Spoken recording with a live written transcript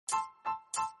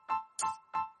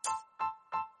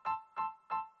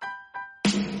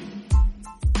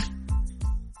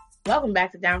Welcome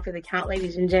back to Down for the Count,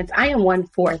 ladies and gents. I am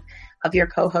 1/4 of your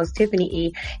co-host, Tiffany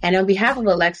E. And on behalf of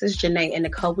Alexis, Janae, and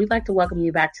Nicole, we'd like to welcome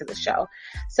you back to the show.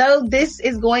 So this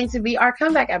is going to be our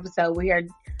comeback episode. We are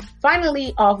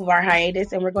finally off of our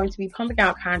hiatus, and we're going to be pumping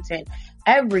out content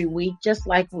every week, just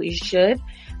like we should.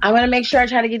 I'm going to make sure I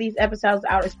try to get these episodes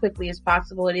out as quickly as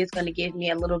possible. It is going to give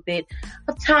me a little bit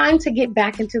of time to get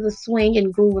back into the swing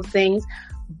and groove of things,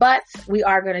 but we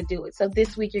are going to do it. So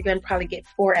this week, you're going to probably get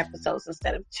 4 episodes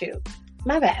instead of 2.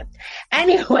 My bad.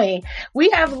 Anyway, we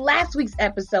have last week's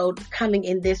episode coming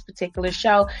in this particular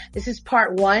show. This is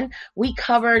part 1. We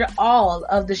covered all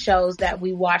of the shows that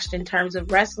we watched in terms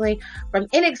of wrestling, from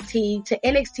NXT to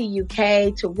NXT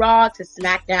UK to Raw to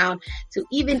SmackDown to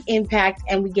even Impact,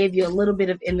 and we gave you a little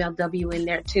bit of MLW in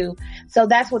there too. So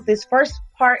that's what this first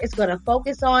part is going to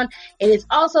focus on. It is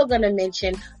also going to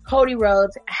mention Cody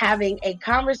Rhodes having a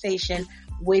conversation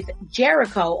with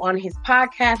Jericho on his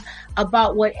podcast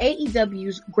about what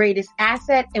AEW's greatest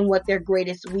asset and what their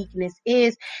greatest weakness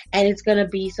is. And it's going to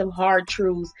be some hard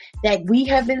truths that we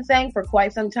have been saying for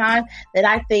quite some time that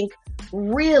I think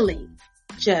really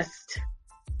just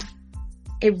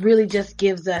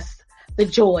gives us the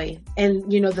joy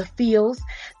and, the feels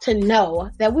to know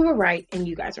that we were right and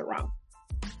you guys are wrong.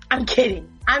 I'm kidding.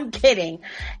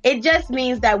 It just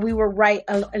means that we were right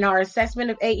in our assessment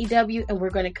of AEW, and we're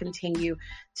going to continue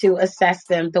to assess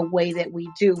them the way that we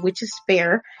do, which is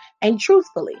fair and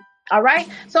truthfully. All right.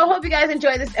 So I hope you guys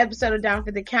enjoy this episode of Down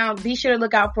for the Count. Be sure to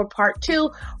look out for part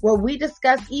 2, where we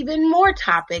discuss even more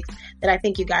topics that I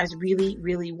think you guys really,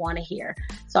 really want to hear.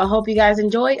 So I hope you guys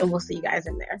enjoy, and we'll see you guys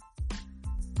in there.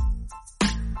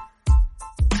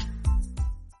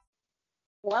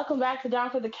 Welcome back to Down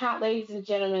for the Count, ladies and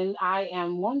gentlemen. I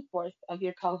am 1/4 of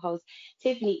your co-host,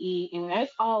 Tiffany E. And as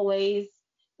always,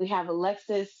 we have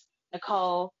Alexis,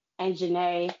 Nicole, and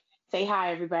Janae. Say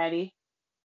hi, everybody.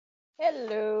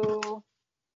 Hello.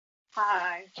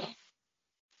 Hi.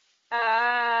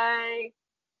 Hi.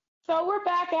 So we're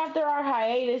back after our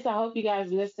hiatus. I hope you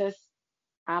guys missed us.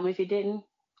 If you didn't,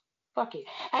 fuck it.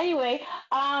 Anyway,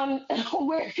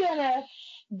 we're gonna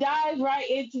dive right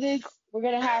into this. We're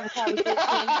going to have a conversation.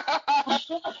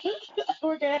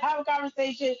 We're going to have a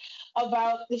conversation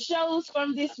about the shows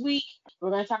from this week. We're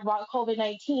going to talk about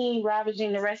COVID-19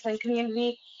 ravaging the wrestling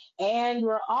community. And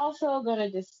we're also going to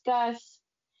discuss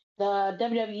the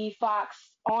WWE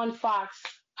Fox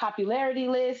popularity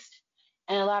list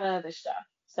and a lot of other stuff.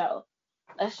 So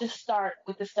let's just start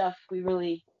with the stuff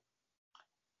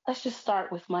let's just start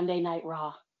with Monday Night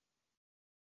Raw.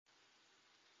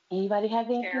 Anybody have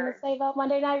anything to say about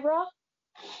Monday Night Raw?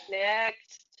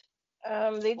 Next.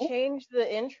 They changed the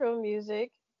intro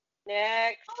music.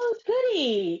 Next. Oh,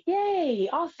 goody. Yay.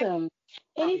 Awesome.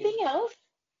 Anything else?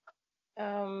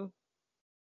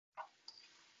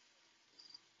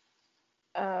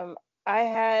 I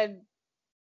had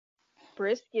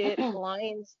brisket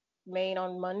lion's mane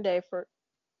on Monday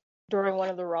during one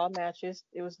of the Raw matches.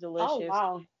 It was delicious.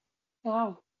 Oh,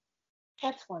 wow.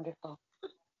 That's wonderful.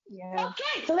 Yeah.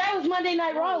 Okay, so that was Monday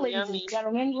Night Raw, ladies and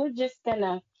gentlemen. We're just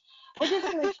gonna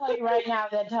tell you right now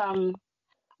that Monday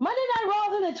Night Raw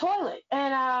is in the toilet,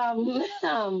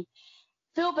 and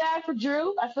feel bad for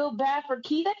Drew. I feel bad for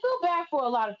Keith. I feel bad for a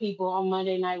lot of people on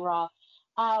Monday Night Raw.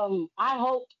 I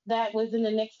hope that within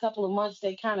the next couple of months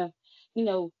they kind of,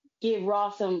 give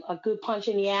Raw a good punch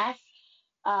in the ass.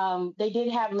 They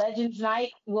did have Legends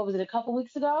Night. What was it, a couple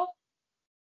weeks ago?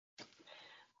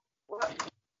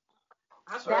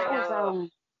 That was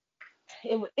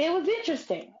it was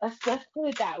interesting. Let's put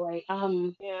it that way.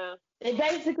 Yeah. They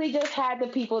basically just had the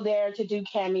people there to do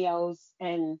cameos,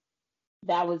 and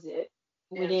that was it.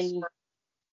 Yes.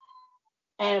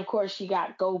 And of course, you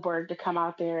got Goldberg to come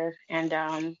out there and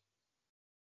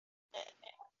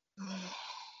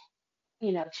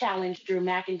challenge Drew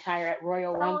McIntyre at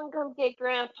Royal Rumble. Someone come get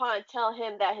Grandpa and tell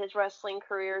him that his wrestling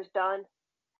career is done.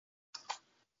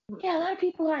 Yeah, a lot of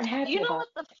people aren't happy. You know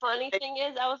what the funny thing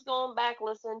is? I was going back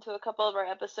listening to a couple of our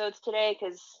episodes today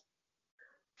because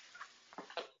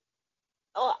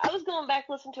I was going back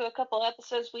listening to a couple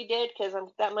episodes we did because I'm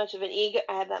that much of an ego.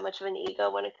 I have that much of an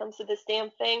ego when it comes to this damn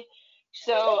thing.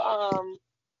 So,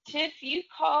 Tiff, you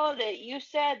called it. You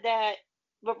said that,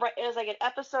 but it was like an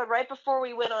episode right before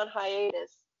we went on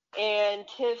hiatus, and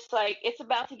Tiff's like, it's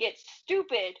about to get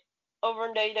stupid over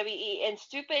in WWE, and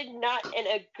stupid not in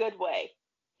a good way.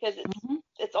 Because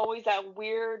it's always that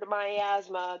weird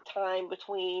miasma time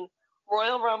between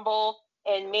Royal Rumble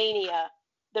and Mania.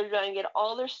 They're going to get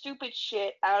all their stupid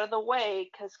shit out of the way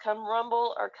because come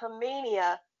Rumble or come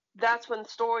Mania, that's when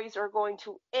stories are going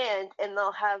to end and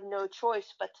they'll have no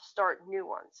choice but to start new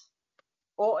ones.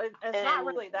 Well, it's and not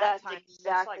really that that's time.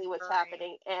 exactly It's like what's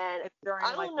happening. And it's during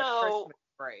I like don't the know. Christmas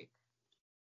break.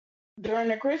 During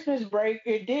the Christmas break,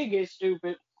 it did get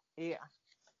stupid. Yeah.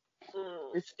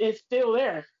 It's still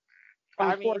there, I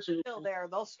mean, it's unfortunately. still there.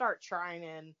 They'll start trying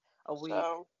in a week.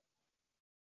 So,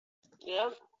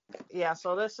 yep. Yeah,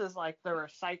 so this is like the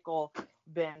recycle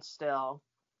bin still.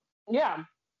 Yeah.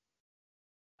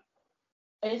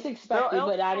 It's expected,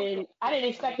 but I didn't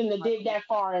expect them to dig that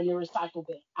far in the recycle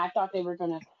bin. I thought they were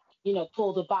gonna,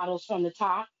 pull the bottles from the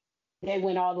top. They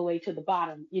went all the way to the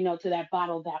bottom, to that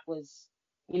bottle that was,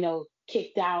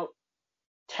 kicked out,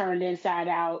 turned inside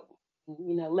out,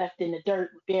 left in the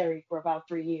dirt, buried for about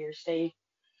 3 years. They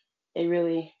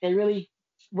really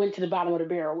went to the bottom of the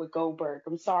barrel with Goldberg.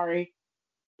 I'm sorry.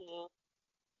 Yeah.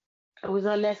 It was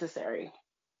unnecessary.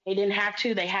 They didn't have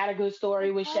to. They had a good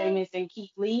story with Sheamus and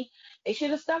Keith Lee. They should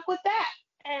have stuck with that.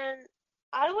 And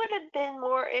I would have been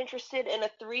more interested in a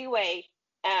 3-way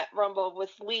at Rumble with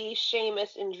Lee,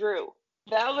 Sheamus, and Drew.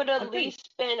 That would at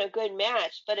least been a good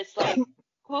match. But it's like,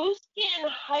 who's getting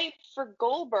hyped for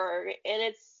Goldberg? And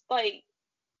it's like,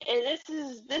 and this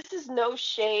is no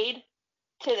shade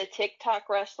to the TikTok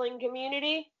wrestling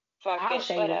community. Fuck it,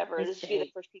 whatever. This will be the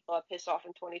first people I piss off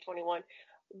in 2021.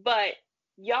 But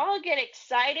y'all get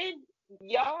excited.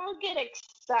 Y'all get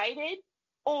excited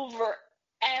over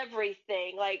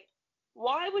everything. Like,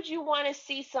 why would you want to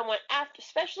see someone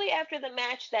especially after the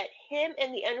match that him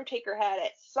and the Undertaker had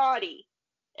at Saudi?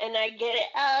 And I get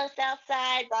it. Oh,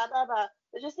 Southside, blah blah blah.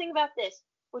 But just think about this.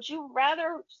 Would you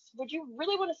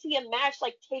really want to see a match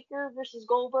like Taker versus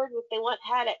Goldberg, what they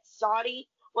had at Saudi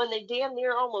when they damn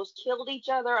near almost killed each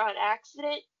other on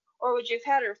accident? Or would you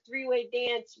have had a 3-way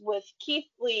dance with Keith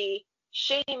Lee,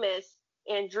 Sheamus,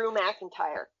 and Drew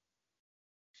McIntyre?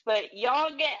 But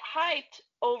y'all get hyped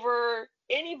over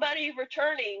anybody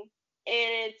returning, and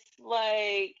it's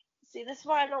like, see, this is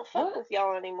why I don't fuck with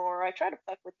y'all anymore. I try to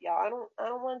fuck with y'all. I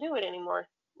don't want to do it anymore.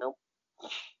 Nope.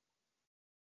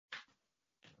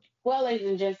 Well, ladies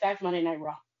and gents, that's Monday Night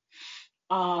Raw.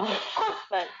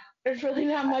 But there's really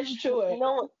not much to it.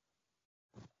 No.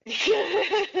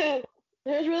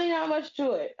 There's really not much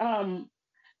to it.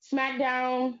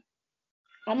 SmackDown,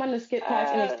 I'm going to skip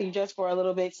past NXT just for a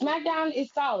little bit. SmackDown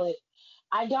is solid.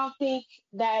 I don't think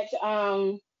that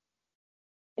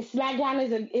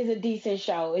SmackDown is a decent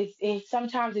show. It's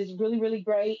sometimes it's really, really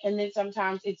great, and then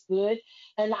sometimes it's good.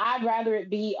 And I'd rather it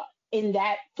be in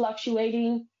that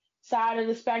fluctuating side of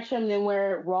the spectrum than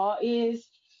where Raw is.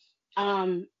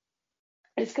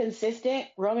 It's consistent.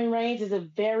 Roman Reigns is a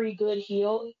very good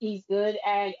heel. He's good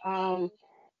at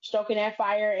stoking that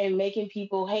fire and making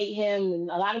people hate him, and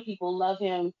a lot of people love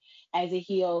him as a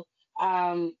heel.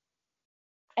 And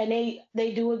they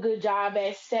do a good job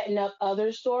at setting up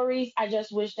other stories. I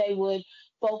just wish they would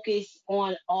focus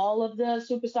on all of the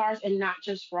superstars and not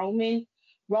just Roman.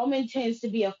 Roman tends to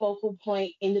be a focal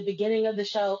point in the beginning of the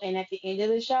show and at the end of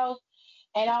the show.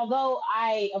 And although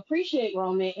I appreciate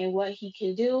Roman and what he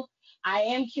can do, I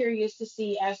am curious to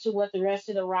see as to what the rest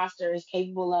of the roster is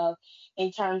capable of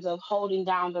in terms of holding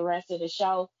down the rest of the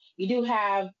show. You do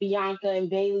have Bianca and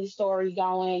Bayley's story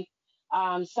going.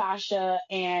 Sasha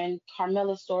and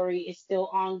Carmella's story is still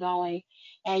ongoing.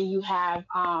 And you have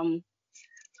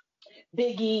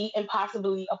Big E and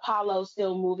possibly Apollo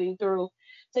still moving through.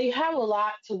 So you have a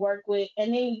lot to work with.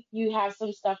 And then you have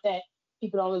some stuff that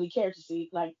people don't really care to see,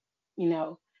 like,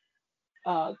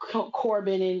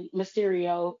 Corbin and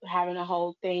Mysterio having a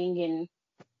whole thing. And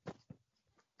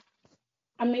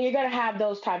I mean, you're going to have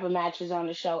those type of matches on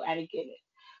the show at a given.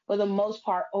 For the most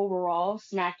part, overall,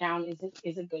 SmackDown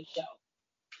is a good show.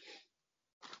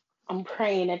 I'm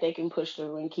praying that they can push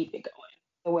through and keep it going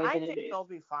the way that it is. I think they'll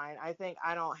be fine. I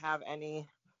don't have any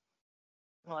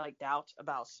doubts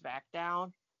about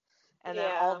SmackDown. And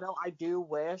then although I do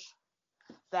wish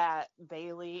that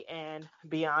Bayley and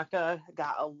Bianca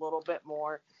got a little bit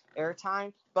more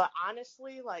airtime, but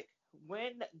honestly,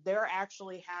 when they're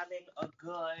actually having a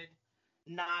good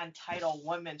non-title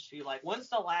women's feud, when's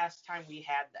the last time we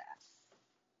had that?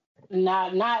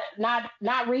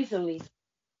 Not recently.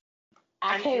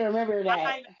 I can't remember that.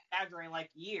 I'm exaggerating,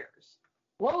 years.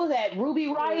 What was that? Ruby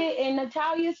Riott and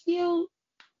Natalya's feud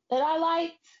that I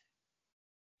liked?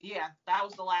 Yeah, that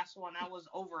was the last one. That was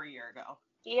over a year ago.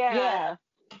 Yeah.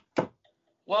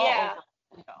 Well, over a year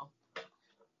ago.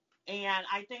 And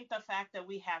I think the fact that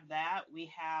we have that, we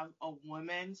have a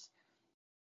women's.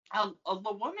 The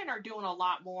women are doing a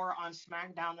lot more on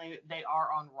SmackDown than they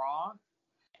are on Raw.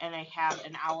 And they have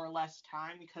an hour less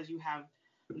time because you have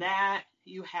that.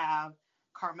 You have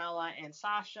Carmella and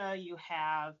Sasha. You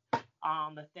have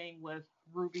the thing with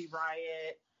Ruby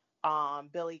Riott,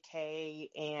 Billie Kay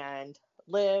and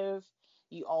Liv.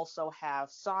 You also have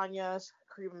Sonya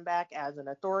creeping back as an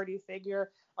authority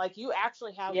figure. Like, you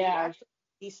actually have a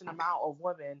decent amount of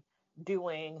women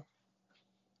doing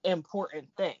important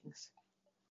things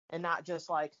and not just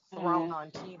like thrown on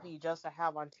TV just to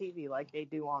have on TV like they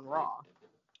do on Raw.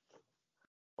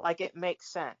 Like, it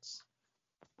makes sense.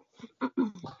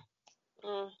 And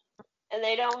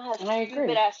they don't have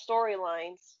stupid ass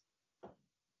storylines.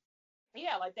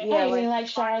 Yeah, like they like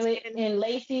Charlotte and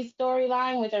Lacey's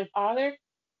storyline with her father.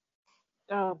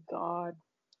 Oh God,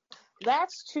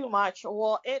 that's too much.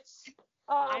 Well, it's.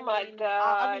 Oh my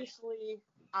God. Obviously,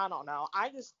 I don't know. I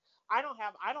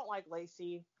don't like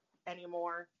Lacey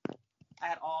anymore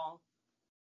at all.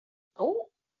 Oh.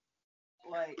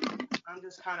 Like, I'm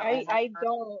just kind of. I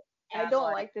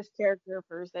don't like this character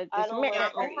first. I don't like her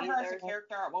over her as a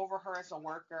character. I'm over her as a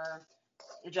worker.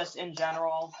 Just in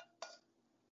general.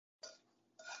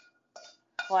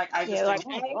 Like, I just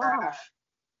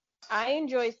I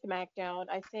enjoy SmackDown.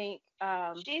 I think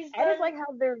I just like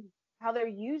how they're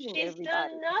using everybody. She's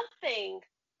done nothing.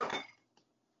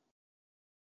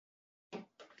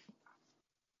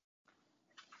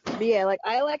 But yeah, like,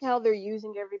 I like how they're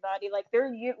using everybody. Like,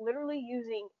 they're literally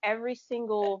using every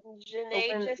single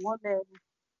woman.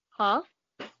 Huh?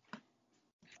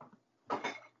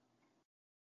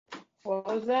 What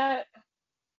was that?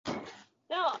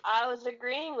 No, I was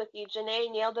agreeing with you.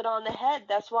 Janae nailed it on the head.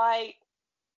 That's why.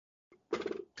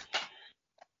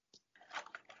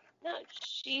 No,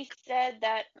 she said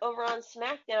that over on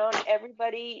SmackDown,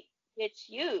 everybody gets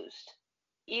used.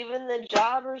 Even the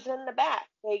jobbers in the back,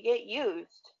 they get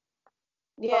used.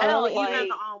 Yeah, even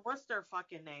what's their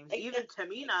fucking names? Even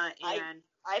Tamina and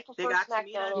I prefer they got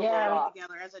SmackDown Tamina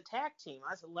together as a tag team.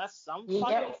 That's less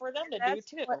fucking for them to do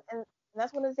too. And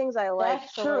that's one of the things I like.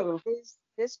 That's true. Like,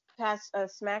 this past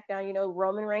SmackDown, you know,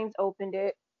 Roman Reigns opened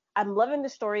it. I'm loving the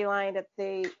storyline that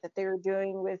they're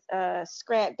doing with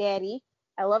Scrap Daddy.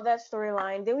 I love that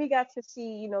storyline. Then we got to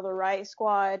see, you know, the Riot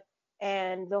Squad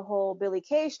and the whole Billie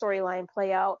Kay storyline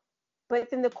play out. But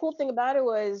then the cool thing about it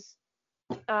was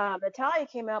Natalya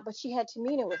came out, but she had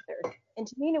Tamina with her. And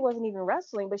Tamina wasn't even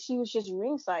wrestling, but she was just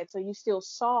ringside, so you still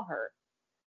saw her.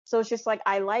 So it's just like,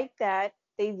 I like that.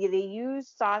 They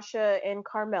used Sasha and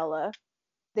Carmella.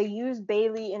 They used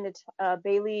Bayley and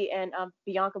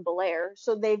Bianca Belair.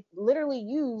 So they've literally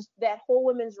used that whole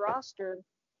women's roster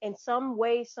in some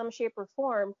way, some shape, or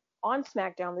form on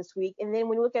SmackDown this week. And then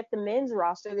when you look at the men's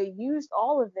roster, they used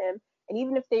all of them. And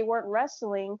even if they weren't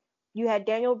wrestling, you had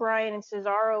Daniel Bryan and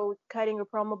Cesaro cutting a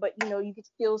promo, but you know, you could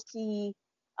still see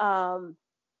Chad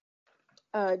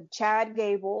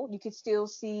Gable. You could still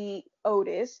see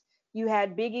Otis. You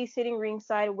had Big E sitting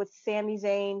ringside with Sami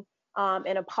Zayn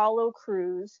and Apollo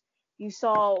Crews. You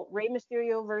saw Rey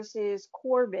Mysterio versus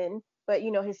Corbin, but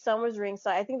you know, his son was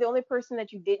ringside. I think the only person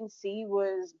that you didn't see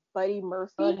was Buddy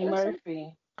Murphy. Buddy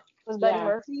Murphy.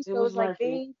 So it's like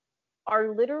they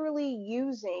are literally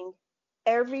using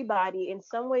everybody in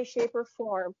some way, shape, or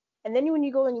form. And then when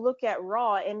you go and you look at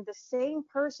Raw, and the same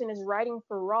person is writing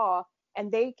for Raw, and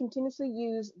they continuously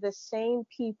use the same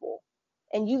people,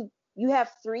 and you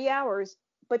have 3 hours,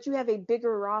 but you have a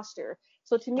bigger roster.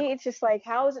 So to me, it's just like,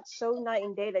 how is it so night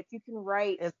and day that you can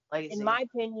write, in my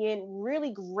opinion,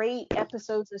 really great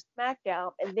episodes of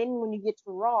SmackDown, and then when you get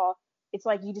to Raw, it's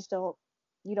like you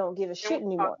don't give a shit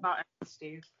anymore.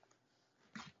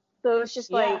 So it's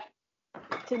just like,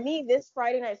 to me, this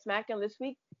Friday Night SmackDown this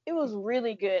week, it was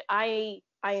really good. I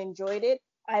enjoyed it.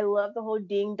 I love the whole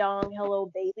ding dong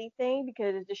hello Bayley thing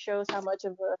because it just shows how much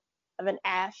of an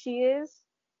ass she is.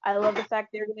 I love the fact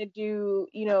they're gonna do,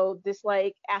 you know, this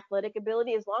like athletic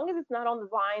ability, as long as it's not on the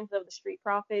lines of the Street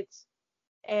Profits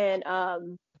and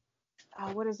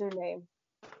what is their name?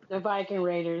 The Viking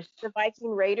Raiders. The Viking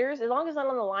Raiders. As long as it's not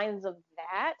on the lines of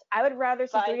that, I would rather,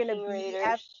 since they're gonna be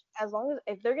as long as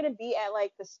if they're gonna be at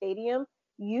like the stadium,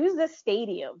 use the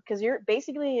stadium, because you're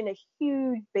basically in a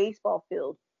huge baseball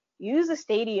field. Use the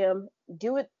stadium,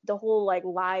 do it the whole like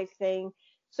live thing.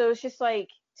 So it's just like,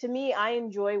 to me, I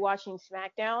enjoy watching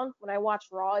SmackDown. When I watch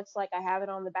Raw, it's like I have it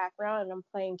on the background and I'm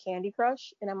playing Candy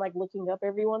Crush and I'm like looking up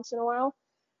every once in a while.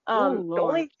 The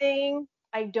only thing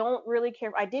I don't really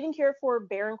care, I didn't care for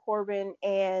Baron Corbin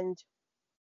and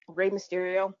Rey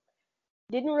Mysterio.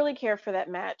 Didn't really care for that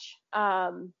match. I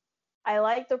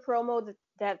like the promo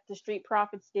that the Street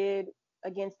Profits did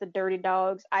against the Dirty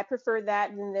Dogs. I prefer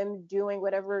that than them doing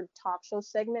whatever talk show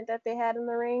segment that they had in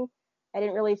the ring. I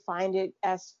didn't really find it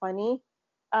as funny.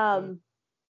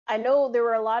 I know there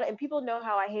were a lot of, and people know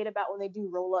how I hate about when they do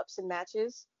roll-ups in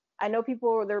matches. I know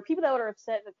there were people that were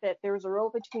upset that there was a roll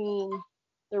between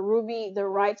the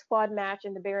Riot Squad match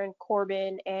and the Baron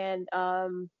Corbin and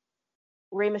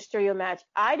Rey Mysterio match.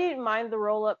 I didn't mind the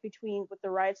roll up with the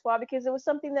Riot Squad because it was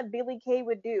something that Billie Kay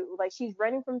would do. Like, she's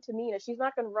running from Tamina. She's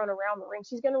not going to run around the ring.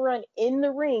 She's going to run in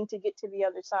the ring to get to the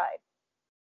other side.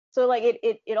 So like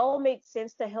it all made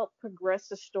sense to help progress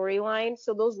the storyline.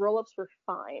 So those roll ups were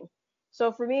fine.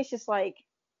 So for me, it's just like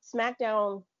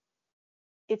SmackDown.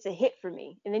 It's a hit for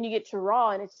me, and then you get to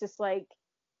Raw, and it's just like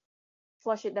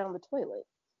flush it down the toilet.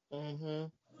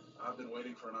 I've been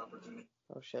waiting for an opportunity.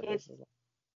 Oh shit!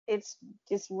 It's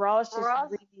just Raw's just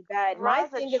really bad. My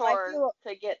thing is,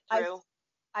 to get through.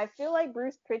 I feel like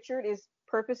Bruce Pritchard is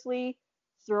purposely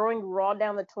throwing Raw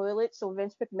down the toilet so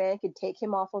Vince McMahon could take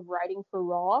him off of writing for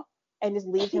Raw and just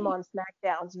leave him on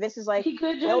SmackDown. Vince is like, he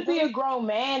could just be a grown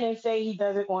man and say he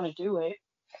doesn't want to do it.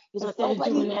 He's like,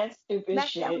 doing that stupid SmackDown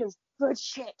shit. is good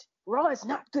shit. Raw is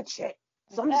not good shit.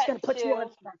 So I'm just gonna put you on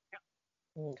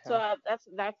SmackDown. Okay. So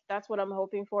that's what I'm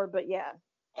hoping for. But yeah,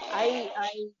 I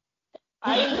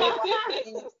enjoyed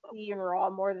NXT and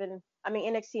Raw more than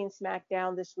NXT and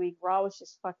SmackDown this week. Raw was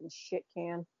just fucking shit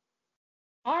can.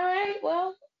 All right,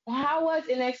 well, how was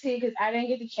NXT? Because I didn't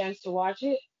get the chance to watch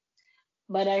it,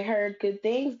 but I heard good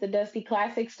things. The Dusty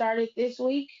Classic started this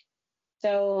week,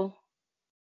 so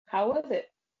how was it?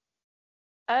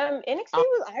 NXT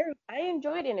was I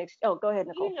enjoyed NXT. Oh, go ahead,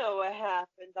 Nicole. You know what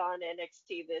happened on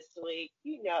NXT this week.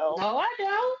 You know. No, I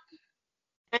don't.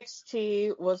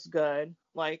 NXT was good.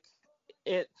 Like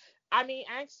it. I mean,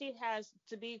 NXT has,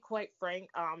 to be quite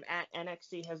frank,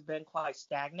 NXT has been quite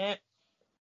stagnant.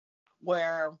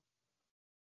 Where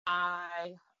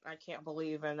I can't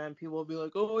believe, and then people will be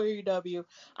like, oh, AEW.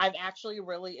 I've actually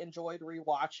really enjoyed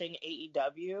rewatching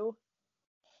AEW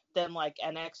than like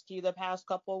NXT the past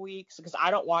couple of weeks, because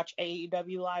I don't watch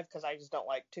AEW live because I just don't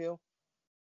like to.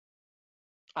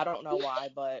 I don't know why,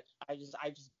 but I just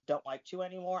don't like to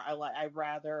anymore.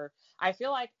 I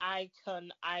feel like I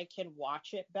can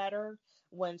watch it better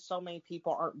when so many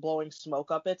people aren't blowing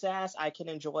smoke up its ass. I can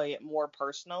enjoy it more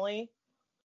personally.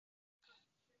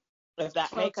 If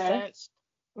that makes sense.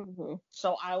 Mm-hmm.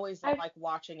 So I always like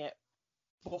watching it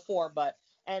before, but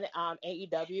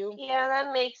AEW. Yeah,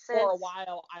 that makes sense. For a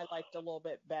while, I liked a little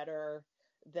bit better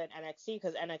than NXT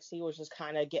because NXT was just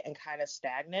kind of getting kind of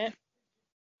stagnant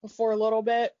for a little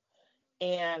bit,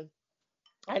 and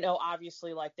I know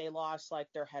obviously like they lost like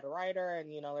their head writer,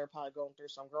 and they're probably going through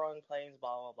some growing pains,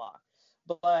 blah blah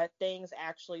blah. But things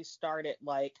actually started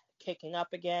like kicking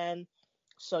up again.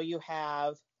 So you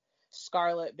have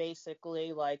Scarlett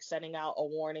basically like sending out a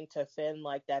warning to Finn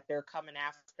like that they're coming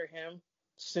after him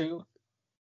soon,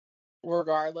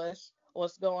 regardless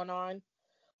what's going on.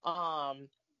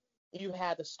 You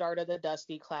had the start of the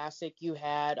Dusty Classic. You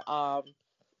had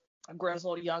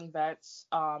Grizzled Young Vets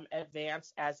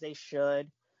advance as they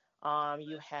should.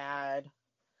 You had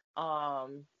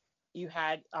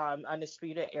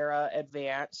Undisputed Era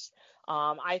advance.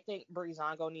 I think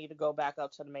Breezango need to go back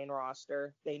up to the main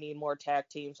roster. They need more tag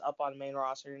teams up on the main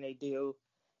roster than they do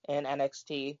in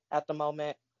NXT at the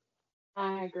moment.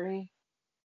 I agree.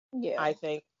 Yeah. I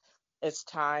think it's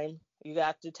time. You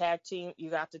got the tag team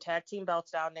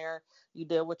belts down there. You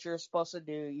did what you're supposed to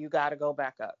do. You got to go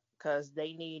back up because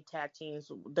they need tag teams.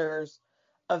 There's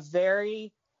a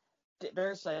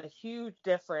huge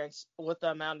difference with the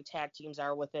amount of tag teams that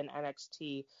are within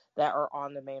NXT that are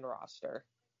on the main roster.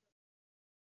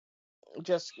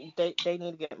 Just they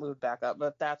need to get moved back up,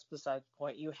 but that's besides the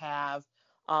point. You have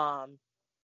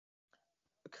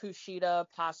Kushida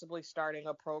possibly starting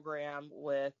a program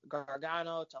with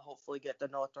Gargano to hopefully get the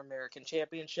North American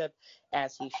Championship,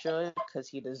 as he should, because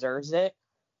he deserves it.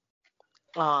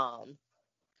 And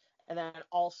then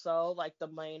also, like, the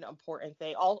main important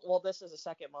thing, this is the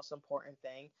second most important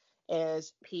thing,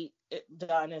 is Pete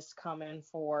Dunne is coming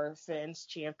for Finn's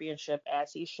championship,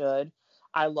 as he should.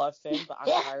 I love Finn, but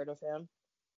I'm tired of him.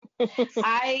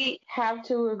 I have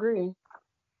to agree.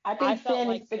 I think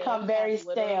Finn's become very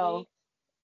stale.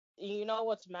 You know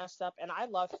what's messed up? And I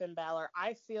love Finn Balor.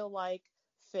 I feel like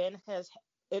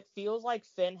it feels like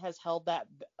Finn has held that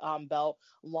belt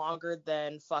longer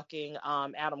than fucking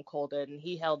Adam Cole did, and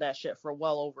he held that shit for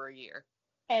well over a year.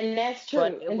 And that's true.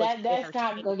 And that's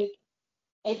not good.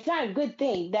 It's not a good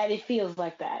thing that it feels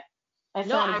like that. That's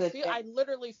not a good thing. I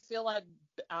literally feel like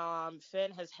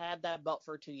Finn has had that belt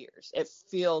for 2 years. It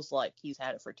feels like he's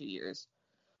had it for 2 years.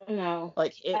 No.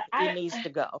 Like it needs to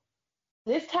go.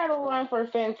 This title run for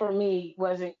Finn for me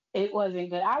wasn't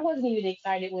good. I wasn't even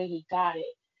excited when he got it.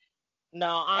 No,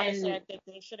 honestly, I think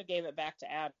they should have gave it back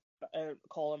to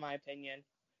Cole, in my opinion.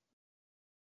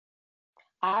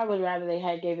 I would rather they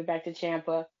had gave it back to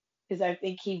Ciampa because I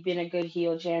think he'd been a good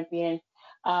heel champion.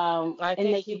 And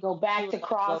they could go back to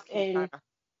Cross and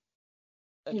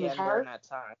again during that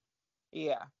time.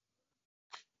 Yeah.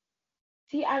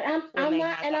 See, I'm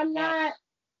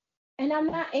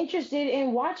not interested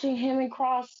in watching him and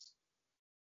Cross.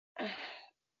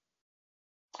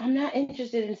 I'm not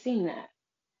interested in seeing that.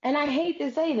 And I hate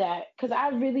to say that because I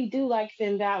really do like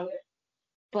Finn Balor.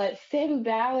 But Finn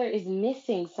Balor is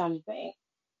missing something.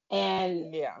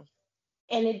 And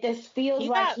and it just feels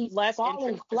like he's less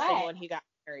falling flat when he got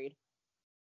married.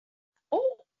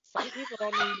 Oh, some people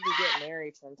don't need to get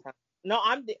married sometimes. No,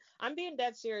 I'm being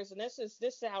dead serious, and this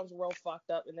sounds real fucked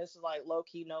up, and this is like low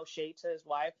key no shade to his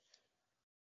wife.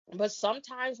 But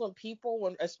sometimes when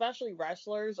especially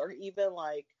wrestlers or even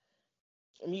like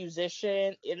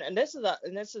musician, and this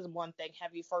is one thing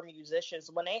heavy for musicians,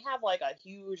 when they have like a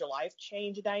huge life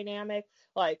change dynamic,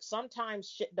 like sometimes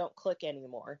shit don't click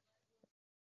anymore.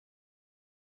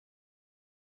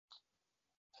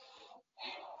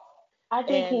 I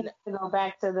think he needs to go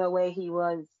back to the way he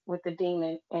was with the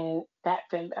Demon and that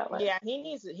Finn Balor. Yeah, he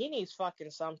needs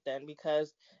fucking something,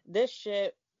 because this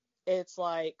shit, it's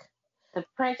like the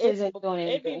Prince isn't doing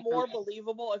anything. It'd be more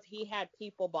believable if he had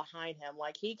people behind him.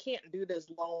 Like, he can't do this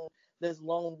lone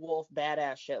wolf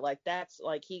badass shit. Like, that's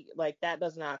like that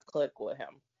does not click with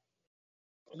him.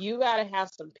 You gotta have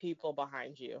some people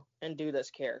behind you and do this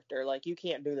character. Like, you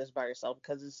can't do this by yourself,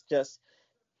 because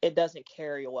it doesn't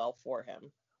carry well for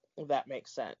him. If that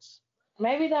makes sense.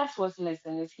 Maybe that's what's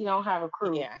missing, is he don't have a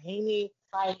crew. Yeah, he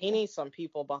needs some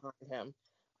people behind him.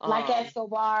 Like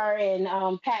Escobar and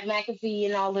Pat McAfee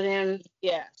and all of them.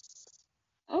 Yes.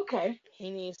 Okay.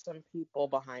 He needs some people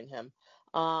behind him.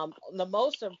 The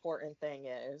most important thing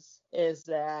is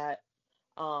that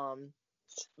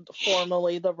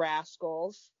formerly the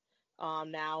Rascals,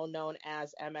 now known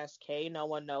as MSK. No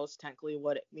one knows technically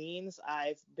what it means.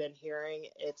 I've been hearing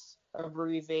it's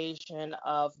abbreviation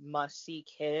of Must See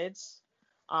Kids.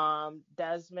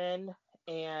 Desmond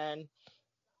and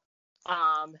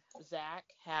Zach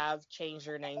have changed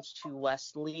their names to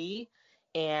Wesley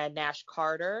and Nash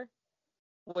Carter,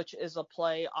 which is a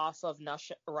play off of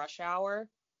Rush Hour.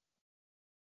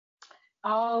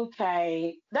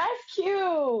 Okay, that's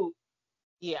cute.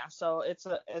 Yeah, so it's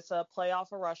a play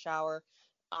off of Rush Hour,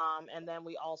 and then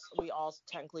we all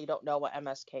technically don't know what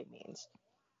MSK means,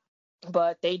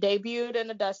 but they debuted in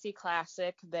the Dusty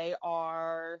Classic. They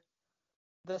are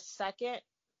the second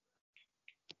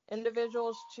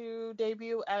individuals to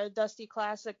debut at a Dusty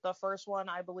Classic. The first one,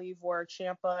 I believe, were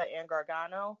Ciampa and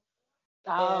Gargano.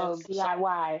 Oh,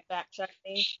 DIY. Fact check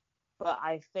me, but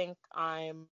I think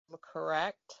I'm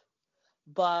correct.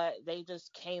 But they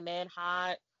just came in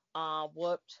hot,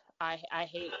 whooped. I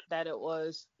hate that it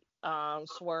was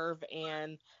Swerve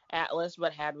and Atlas,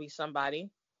 but had to be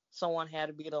somebody. Someone had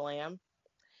to be the Lamb.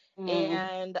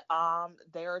 And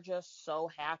they're just so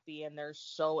happy and they're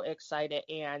so excited,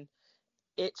 and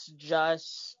it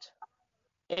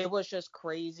was just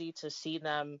crazy to see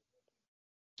them.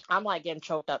 I'm like getting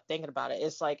choked up thinking about it.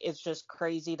 It's just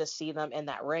crazy to see them in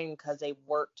that ring, because they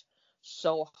worked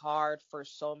so hard for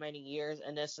so many years,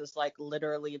 and this is like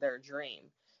literally their dream,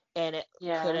 and it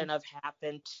couldn't have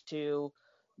happened to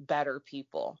better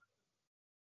people.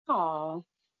 Oh,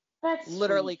 that's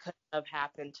literally sweet. Couldn't have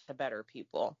happened to better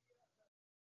people.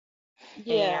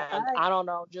 Yeah, and I don't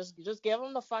know, just give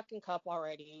them the fucking cup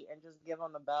already, and just give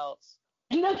them the belts.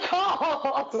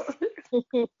 Nicole.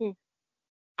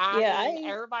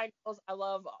 Everybody knows I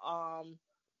love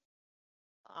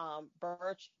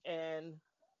Burch and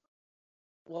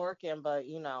Lorcan, but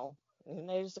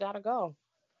they just gotta go.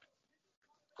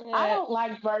 Yeah. I don't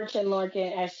like Burch and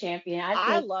Lorcan as champion.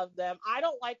 I love them. I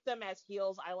don't like them as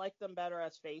heels. I like them better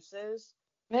as faces.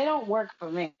 They don't work for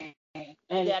me. They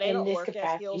don't work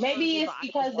capacity. as heels. Maybe it's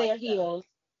because they're heels.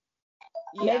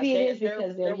 Maybe it is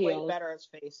because they're heels. Way better as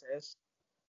faces.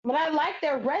 But I like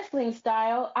their wrestling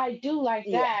style. I do like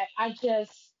that. I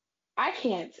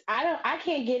can't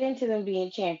get into them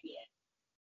being champion.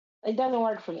 It doesn't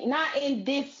work for me. Not in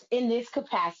this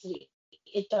capacity.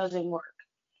 It doesn't work.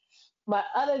 But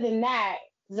other than that,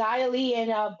 Xia Li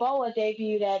and Boa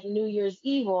debuted at New Year's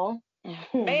Evil.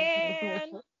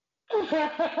 Man.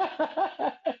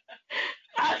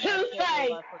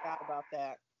 I forgot about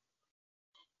that.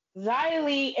 Xia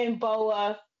Li and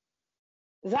Boa.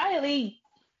 Xia Li,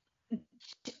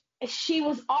 she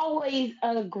was always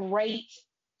a great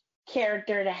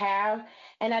character to have,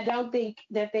 and I don't think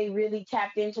that they really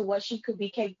tapped into what she could be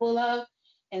capable of.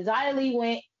 And Xia Li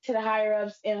went to the higher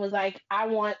ups and was like, I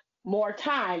want more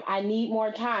time. I need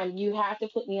more time. You have to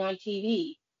put me on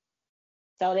TV.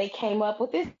 So they came up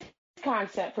with this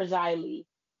concept for Xia Li.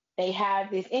 They have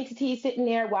this entity sitting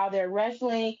there while they're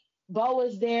wrestling, Bo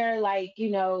is there, like,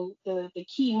 the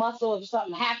key muscle if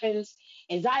something happens,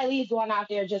 and Xia Li's going out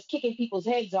there just kicking people's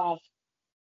heads off.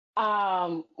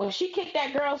 When she kicked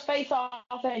that girl's face off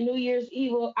at New Year's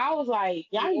Eve, I was like,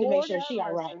 y'all need to make Lord sure have she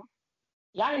all right. mercy.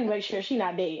 Y'all need to make sure she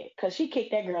not dead, because she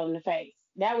kicked that girl in the face.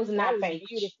 That was not fake.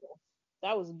 Beautiful.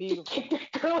 That was beautiful. Kicked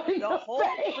that girl in the the whole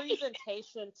face.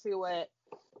 presentation to it,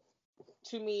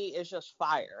 to me, is just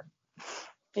fire.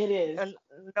 It is. And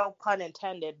no pun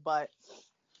intended, but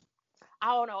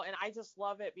I don't know, and I just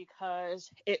love it because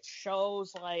it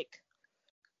shows like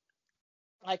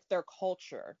their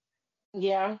culture.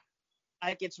 Yeah.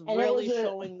 Like it's really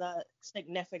showing the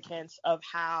significance of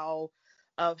how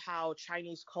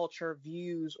Chinese culture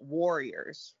views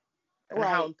warriors and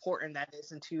how important that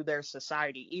is into their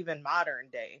society, even modern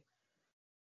day.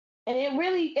 And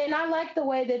I like the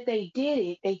way that they did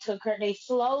it. They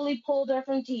slowly pulled her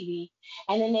from TV,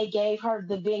 and then they gave her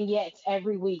the vignettes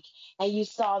every week, and you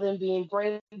saw them being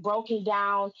broken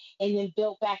down and then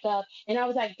built back up. And I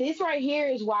was like, this right here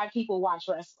is why people watch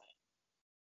wrestling.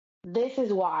 This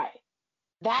is why.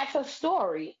 That's a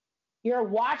story. You're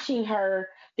watching her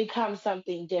become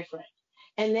something different.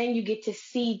 And then you get to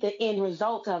see the end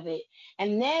result of it.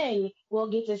 And then we'll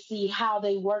get to see how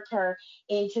they work her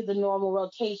into the normal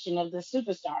rotation of the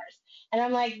superstars. And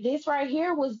I'm like, this right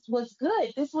here was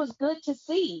good. This was good to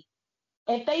see.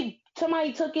 If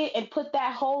somebody took it and put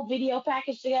that whole video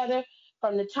package together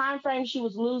from the time frame she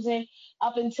was losing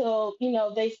up until,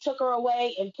 they took her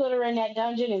away and put her in that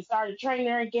dungeon and started training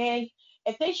her again.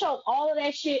 If they showed all of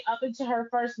that shit up into her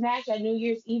first match at New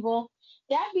Year's Evil,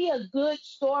 that'd be a good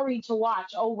story to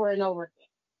watch over and over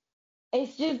again.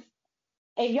 It's just,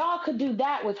 if y'all could do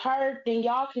that with her, then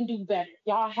y'all can do better.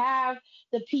 Y'all have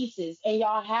the pieces and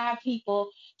y'all have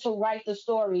people to write the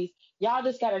stories. Y'all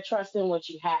just gotta trust in what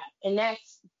you have, and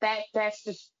that's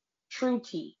just true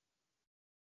tea.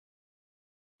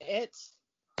 It's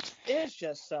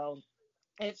just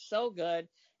it's so good.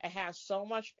 It has so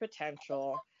much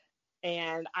potential.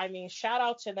 And I mean, shout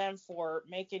out to them for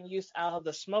making use out of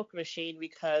the smoke machine,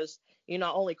 because,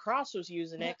 only Cross was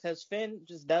using it because Finn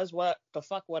just does what the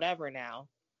fuck whatever now.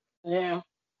 Yeah.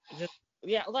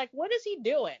 Like, what is he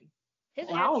doing? His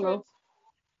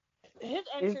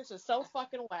entrance is so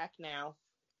fucking whack now.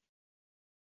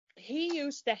 He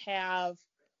used to have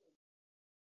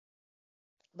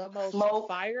the most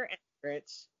fire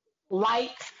entrance.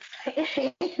 Lights.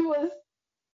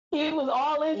 He was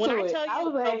all into it. When I tell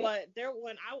you,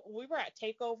 when we were at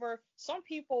Takeover, some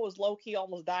people was low key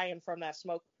almost dying from that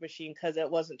smoke machine because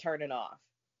it wasn't turning off.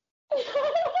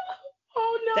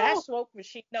 Oh no! That smoke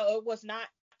machine, no, it was not.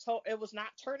 It was not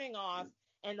turning off,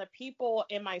 and the people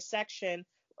in my section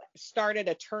started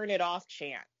a "turn it off"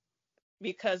 chant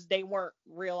because they weren't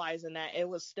realizing that it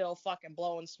was still fucking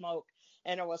blowing smoke.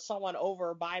 And there was someone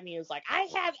over by me who was like, "I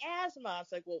have asthma." I was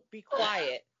like, "Well, be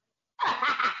quiet."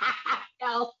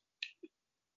 No.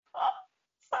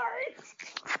 Sorry.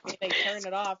 They turned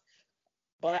it off.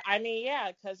 But I mean,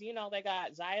 yeah, because they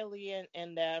got Xia Li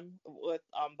in them with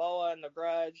Boa and the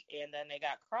Grudge, and then they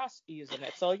got Cross using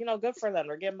it. So good for them.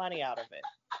 They're getting money out of it.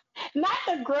 Not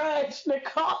the Grudge,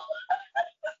 Nicole.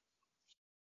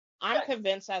 I'm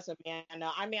convinced as a man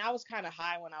now. I mean, I was kind of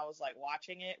high when I was like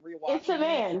watching it, rewatching It's a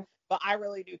man. it, but I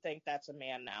really do think that's a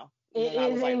man now. It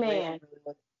is a man.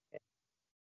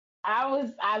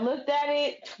 I looked at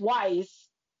it twice,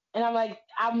 and I'm like,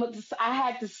 I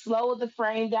had to slow the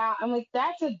frame down. I'm like,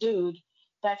 that's a dude.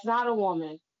 That's not a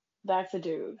woman. That's a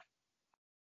dude.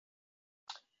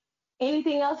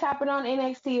 Anything else happen on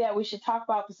NXT that we should talk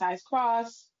about besides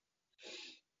Cross?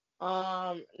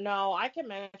 No, I can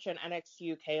mention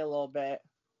NXT UK a little bit.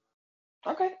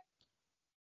 Okay.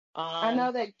 I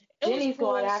know that Jenny's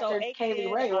cool. Going after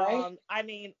Kaylee Ray, right? I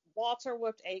mean, Walter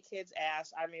whipped A-Kid's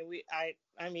ass.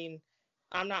 I mean,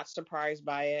 I'm not surprised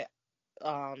by it.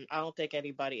 I don't think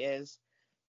anybody is.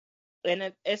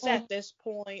 And it's at this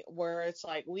point where it's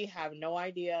like we have no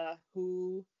idea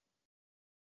who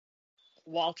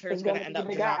Walter's going to end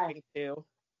up dropping to.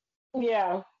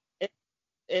 Yeah.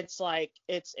 It's like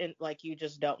you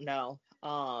just don't know.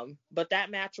 But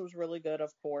that match was really good,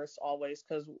 of course, always,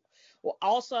 because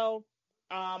also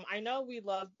I know we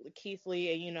love Keith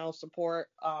Lee and support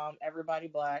everybody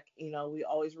black. We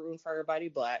always rooting for everybody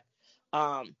black.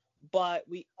 But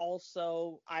we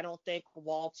also, I don't think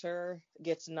Walter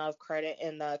gets enough credit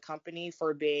in the company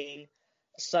for being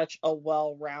such a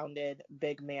well-rounded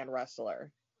big man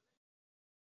wrestler.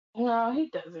 No,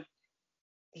 he doesn't.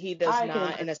 He does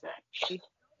not.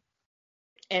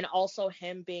 And also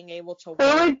him being able to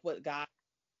work with guys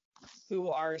who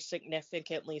are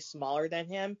significantly smaller than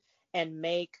him and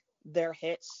make their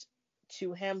hits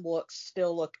to him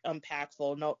still look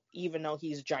impactful, even though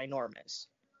he's ginormous.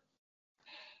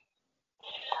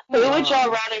 Who would y'all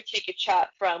rather take a chop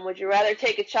from? Would you rather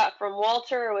take a chop from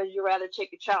Walter, or would you rather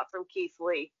take a chop from Keith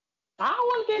Lee? I don't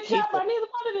want to get chopped by neither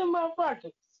one of them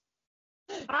motherfuckers.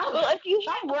 Well, if you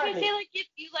say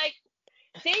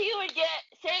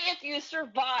if you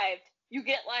survived, you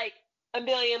get like $1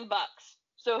 million.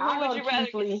 So who would you rather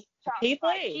get chopped Keith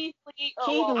by? Lee. Keith Lee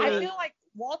or Walter? I feel like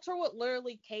Walter would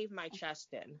literally cave my chest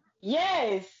in.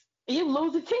 Yes. You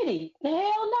lose a titty. Hell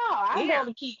no. I go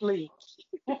to Keith Lee.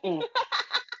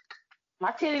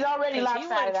 My titty's already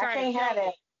lopsided. I can't have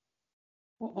that.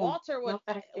 Walter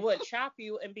would chop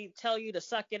you and tell you to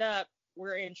suck it up.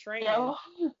 We're in training.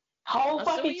 Whole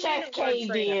fucking chest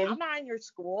caved in. I'm not in your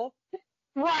school.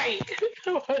 Right.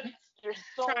 You're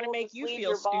trying to make you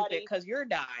feel stupid because you're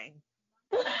dying.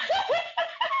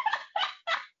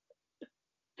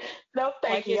 No,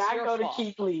 thank you. I go to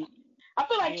Keith Lee. I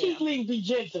feel like Keith Lee would be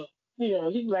gentle. You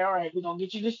know, he'd be like, all right, we're going to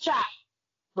get you this chop.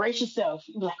 Brace yourself.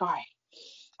 He'd be like, all right,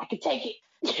 I can take it.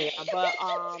 Yeah, but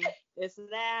it's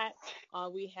that.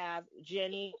 We have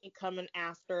Jenny coming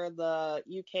after the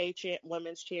UK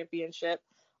Women's Championship.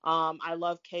 I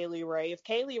love Kaylee Ray. If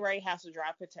Kaylee Ray has to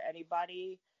drop it to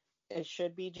anybody, it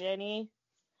should be Jenny.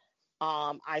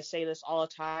 I say this all the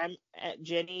time.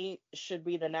 Jenny should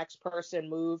be the next person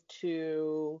moved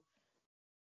to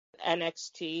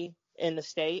NXT in the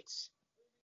States.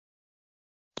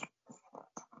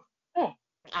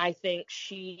 I think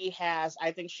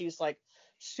she's like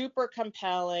super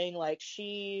compelling. Like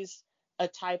she's a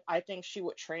type, I think she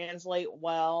would translate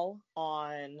well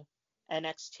on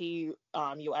NXT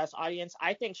US audience.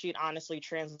 I think she'd honestly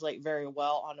translate very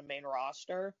well on the main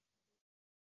roster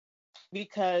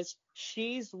because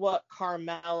she's what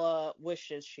Carmella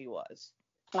wishes she was.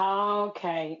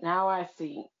 Okay, now I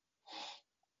see.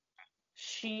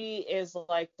 She is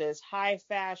like this high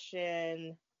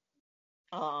fashion,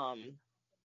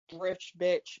 rich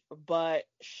bitch, but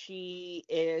she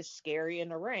is scary in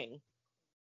the ring.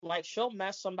 Like she'll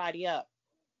mess somebody up,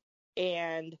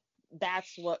 and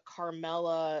that's what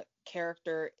Carmella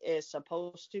character is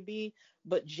supposed to be.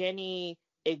 But Jenny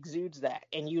exudes that,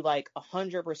 and you like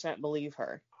 100% believe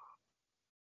her.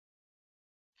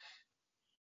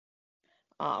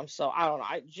 So I don't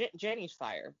know. Jenny's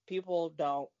fire. People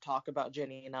don't talk about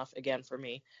Jenny enough, again, for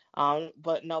me.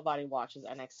 But nobody watches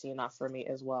NXT enough for me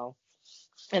as well.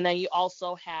 And then you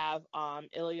also have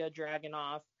Ilya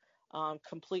Dragunov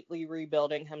completely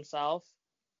rebuilding himself.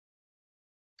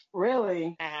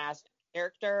 Really? As a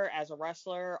character, as a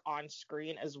wrestler, on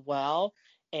screen as well.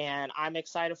 And I'm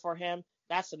excited for him.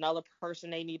 That's another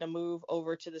person they need to move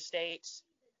over to the States.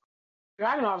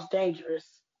 Dragunov's dangerous.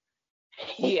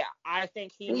 Yeah, I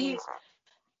think he needs,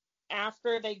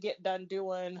 after they get done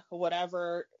doing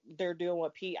whatever they're doing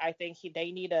with Pete, I think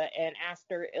they need and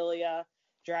after Ilya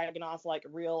Dragunov like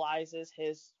realizes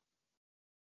his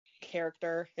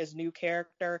character, his new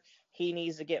character, he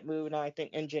needs to get moved,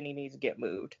 and Jenny needs to get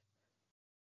moved.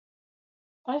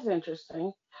 That's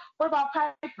interesting. What about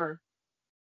Piper?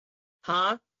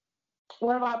 Huh?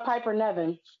 What about Piper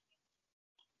Niven?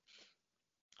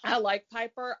 I like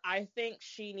Piper. I think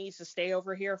she needs to stay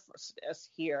over here.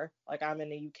 Like I'm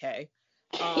in the UK.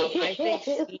 I think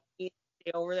she needs to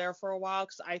stay over there for a while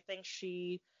because I think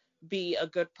she'd be a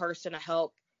good person to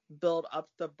help build up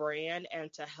the brand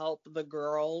and to help the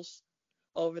girls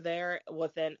over there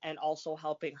and also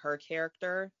helping her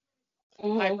character.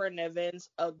 Mm-hmm. Piper Niven's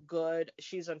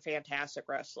she's a fantastic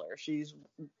wrestler. She's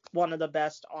one of the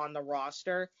best on the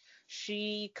roster.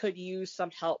 She could use some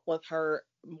help with her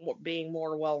being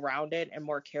more well-rounded and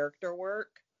more character work.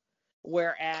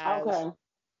 Whereas,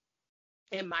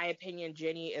 in my opinion,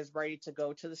 Jenny is ready to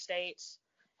go to the States.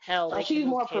 Hell, she's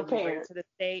more prepared to the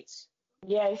States.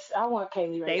 Yes, I want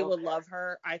Kaylee Ray. They would love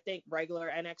her. I think regular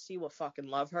NXT will fucking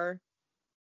love her.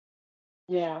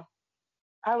 Yeah,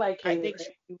 I like Kaylee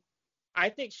Ray. I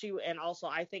think she would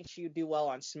do well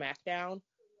on SmackDown.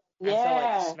 Yeah.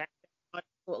 I feel like SmackDown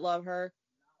would love her.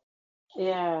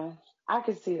 Yeah, I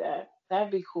could see that.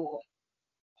 That'd be cool.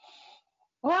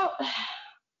 Well,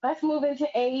 let's move into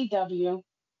AEW.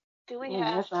 Do we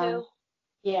have to?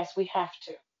 Yes, we have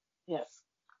to. Yes.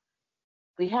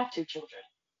 We have to, children.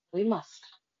 We must.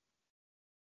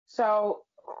 So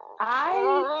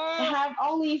I've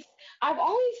only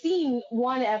seen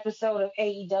one episode of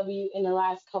AEW in the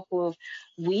last couple of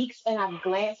weeks, and I've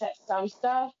glanced at some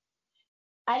stuff.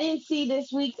 I didn't see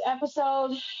this week's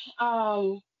episode.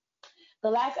 The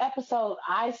last episode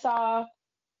I saw,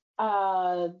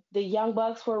 the Young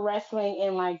Bucks were wrestling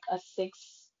in like a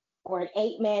 6 or an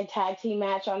 8-man tag team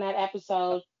match on that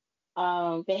episode.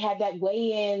 They had that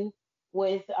weigh-in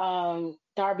with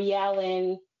Darby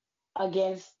Allin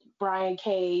against Brian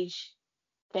Cage.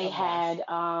 They had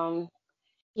and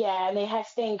they had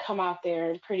Sting come out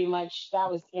there, and pretty much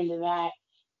that was the end of that.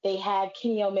 They had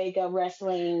Kenny Omega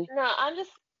wrestling. No, I'm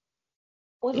just.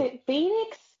 Was it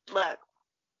Phoenix? Look,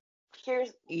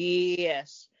 here's.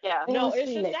 Yes. Yeah. No,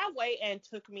 it's just that way and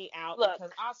took me out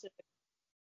because also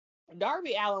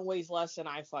Darby Allin weighs less than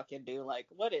I fucking do. Like,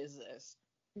 what is this?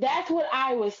 That's what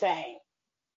I was saying.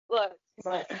 Look.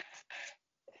 But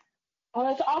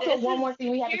there's also one more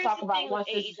thing we have to talk about once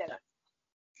this is done.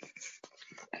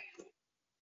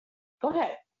 Go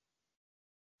ahead.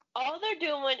 All they're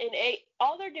doing in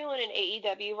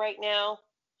AEW right now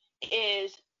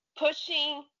is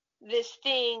pushing this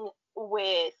thing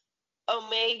with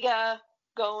Omega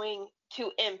going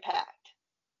to Impact.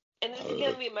 And this is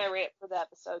going to be my rant for the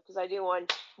episode because I do one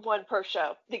per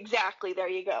show. Exactly, there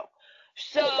you go.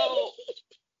 So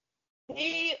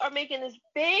they are making this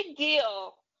big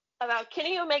deal about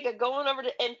Kenny Omega going over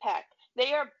to Impact.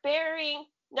 They are burying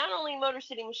not only Motor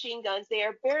City Machine Guns, they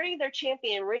are burying their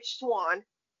champion, Rich Swann.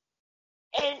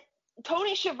 And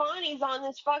Tony Schiavone's on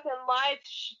this fucking live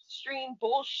stream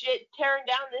bullshit tearing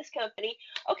down this company.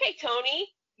 Okay, Tony,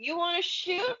 you want to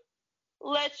shoot?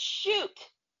 Let's shoot.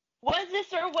 Was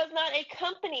this or was not a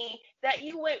company that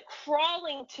you went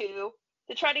crawling to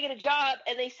try to get a job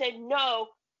and they said, no,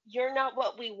 you're not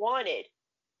what we wanted?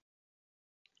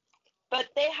 But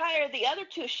they hired the other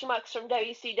two schmucks from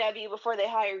WCW before they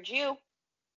hired you.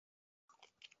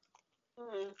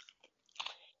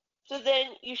 So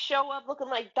then you show up looking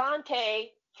like Dante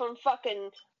from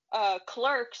fucking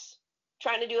Clerks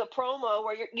trying to do a promo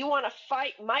where you want to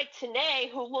fight Mike Tenay,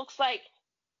 who looks like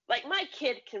my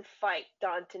kid can fight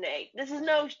Don Tenay. This is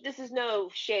no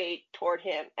shade toward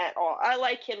him at all. I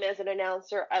like him as an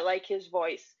announcer. I like his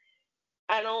voice.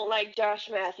 I don't like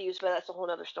Josh Matthews, but that's a whole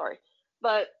other story.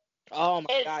 But oh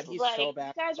my God, he's so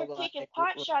bad. You guys are taking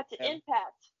pot shots at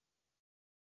Impact.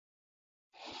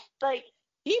 Like,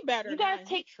 he better. You guys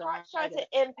take pot shots at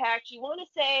Impact. You want to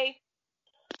say,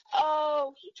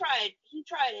 oh, he tried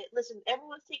it. Listen,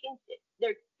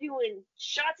 they're doing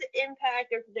shots at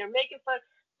Impact. They're making fun.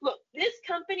 Look, this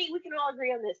company, we can all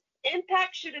agree on this.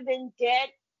 Impact should have been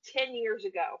dead 10 years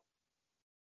ago.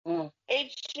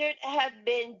 It should have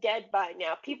been dead by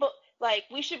now. People,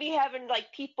 we should be having,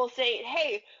 people saying,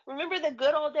 hey, remember the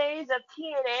good old days of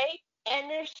TNA? And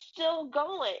they're still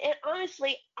going. And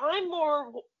honestly, I'm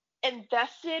more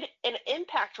invested in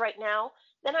Impact right now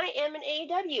than I am in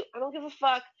AEW. I don't give a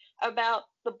fuck about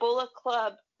the Bullet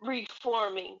Club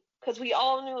reforming because we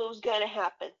all knew it was going to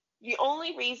happen. The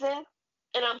only reason,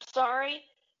 and I'm sorry,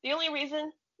 the only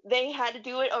reason they had to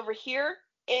do it over here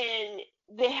and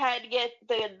they had to get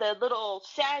the little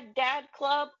sad dad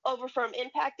club over from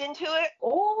Impact into it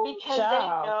because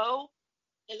they know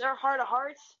in their heart of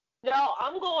hearts, no,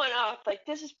 I'm going off.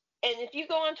 This is, and if you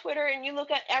go on Twitter and you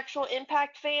look at actual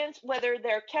Impact fans, whether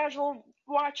they're casual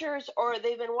watchers or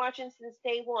they've been watching since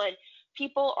day one,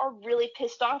 people are really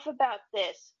pissed off about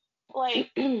this. Who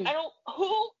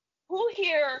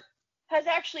here has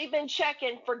actually been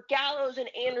checking for Gallows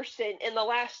and Anderson in the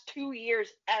last 2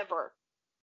 years ever?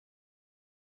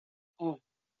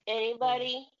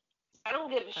 Anybody? I don't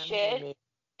give a shit.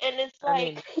 And it's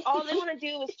all they want to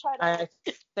do is try to. I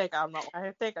think I'm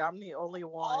the only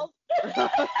one.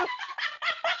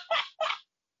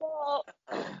 Well,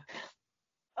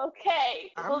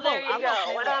 okay. There you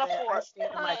go. Went on a fourth. I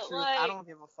stand my truth. I don't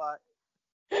give a fuck.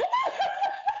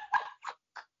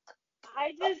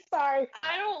 I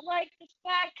don't like this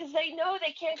fact because they know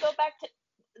they can't go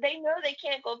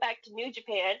back to New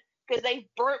Japan because they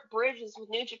burnt bridges with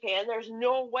New Japan. There's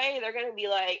no way they're gonna be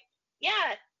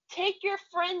yeah, take your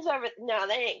friends over. No,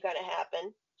 that ain't gonna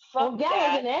happen. Fuck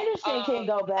Gallows and Anderson can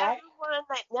go back.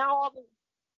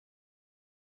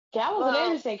 Gallows and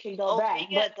Anderson can go back,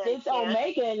 but it's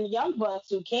Omega and Young Bucks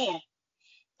who can't.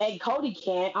 And Cody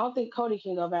can't. I don't think Cody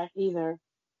can go back either.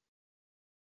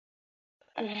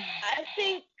 I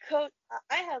think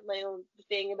I have my own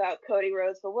thing about Cody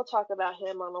Rhodes, but we'll talk about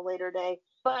him on a later day.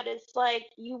 But it's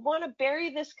you want to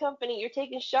bury this company. You're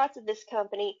taking shots at this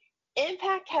company.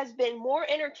 Impact has been more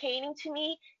entertaining to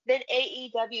me than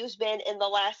AEW's been in the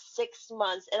last 6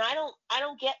 months. And I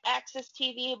don't get Access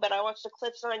TV, but I watch the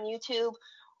clips on YouTube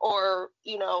or,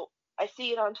 I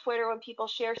see it on Twitter when people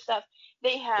share stuff.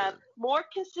 They have more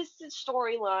consistent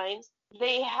storylines.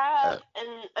 They have,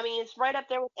 and I mean, it's right up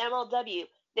there with MLW.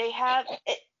 They have,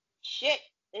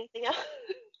 anything else?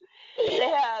 They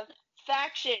have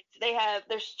factions. They have,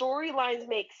 their storylines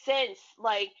make sense.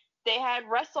 They had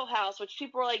Wrestle House, which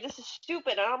people were this is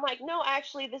stupid. And I'm no,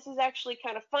 actually, this is actually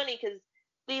kind of funny because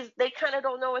they kind of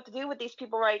don't know what to do with these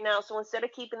people right now. So instead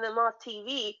of keeping them off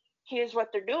TV, here's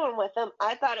what they're doing with them.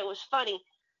 I thought it was funny.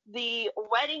 The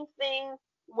wedding thing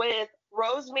with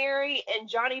Rosemary and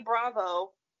Johnny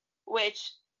Bravo,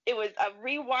 which I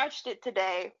rewatched it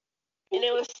today, and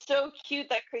it was so cute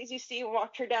that Crazy Steve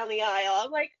walked her down the aisle.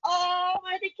 I'm like, oh,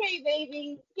 my Decay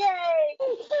baby, yay! I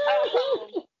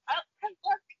love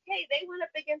Decay. They went up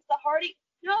against the Hardy.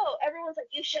 No, everyone's like,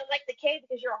 you shouldn't like Decay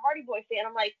because you're a Hardy Boy fan.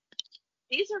 I'm like,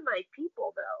 these are my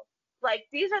people, though. Like,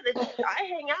 these are I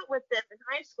hang out with them in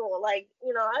high school. Like,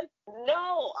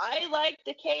 I like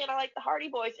Decay and I like the Hardy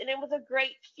Boys, and it was a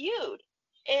great feud.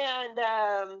 And,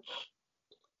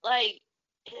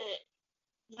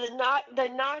 the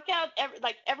knockout,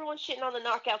 everyone's shitting on the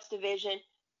knockouts division.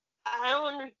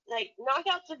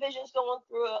 Knockouts division's going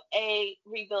through a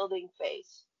rebuilding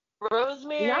phase.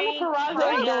 Rosemary, Deonna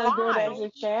Purrazzo doing good as a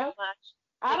champ.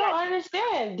 I don't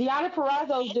understand. Deonna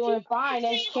Purrazzo's doing fine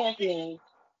as champion.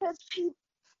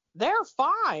 They're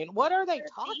fine. What are they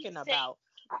talking about?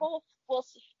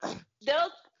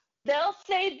 They'll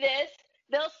say this.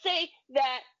 They'll say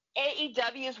that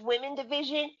AEW's women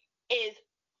division is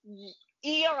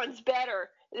eons better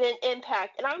than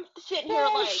Impact, and I'm sitting here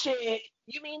like,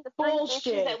 you mean the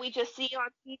bullshit that we just see on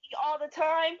TV all the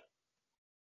time?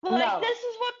 Like, this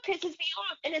is what pisses me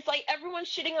off. And it's like everyone's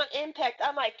shitting on Impact.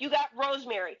 I'm like, you got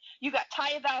Rosemary, you got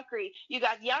Taya Valkyrie, you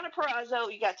got Deonna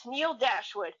Purrazzo, you got Tennille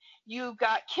Dashwood, you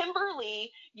got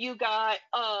Kimberly, you got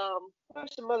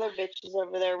there's some other bitches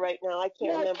over there right now. I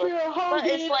can't remember. But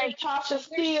it's like Tasha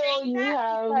Steele.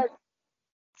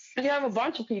 You have a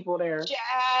bunch of people there.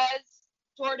 Jazz,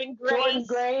 Jordan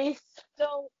Grace.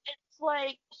 So it's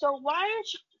like, so why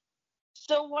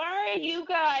are you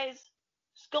guys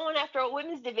going after a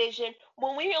women's division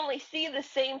when we only see the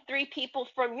same three people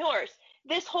from yours?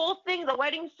 This whole thing, the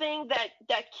wedding thing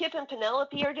that Kip and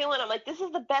Penelope are doing, I'm like, this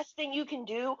is the best thing you can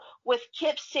do with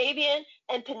Kip Sabian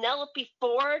and Penelope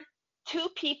Ford, two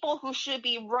people who should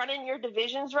be running your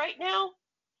divisions right now.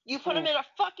 You put them in a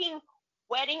fucking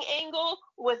wedding angle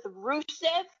with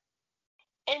Rusev,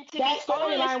 and to that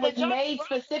storyline was made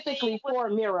specifically for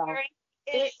Miro.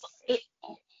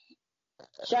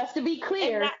 Just to be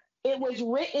clear, it was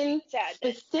written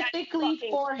specifically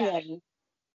for him.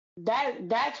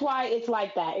 That's why it's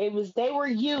like that. They were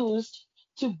used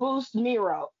to boost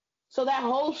Miro. So that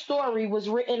whole story was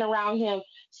written around him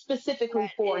specifically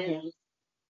for him.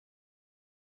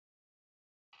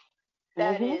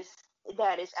 That is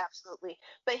absolutely.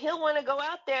 But he'll want to go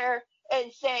out there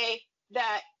and say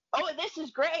that, oh, this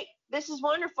is great. This is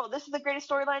wonderful. This is the greatest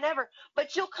storyline ever.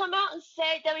 But you'll come out and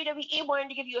say WWE wanted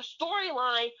to give you a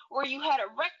storyline where you had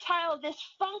erectile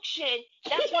dysfunction.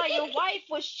 That's why your wife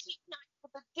was cheating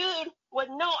with a dude with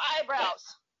no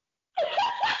eyebrows.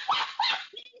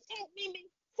 It makes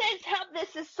sense how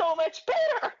this is so much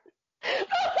better. Sorry.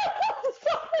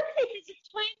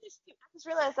 Explain this to me. I just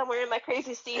realized I'm wearing my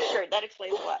Crazy Steve shirt. That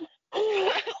explains a lot.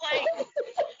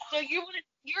 So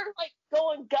you're like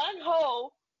going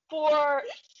gung-ho for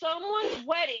someone's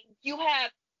wedding. You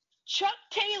have Chuck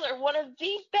Taylor, one of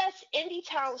the best indie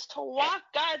talents to walk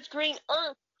God's green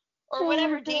earth, or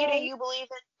whatever deity you believe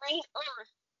in, green earth.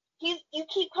 He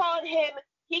keeps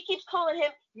calling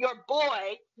him your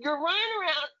boy. You're running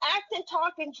around acting,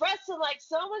 talking, dressing like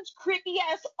someone's creepy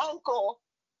ass uncle.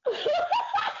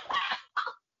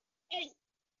 And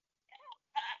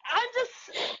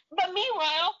but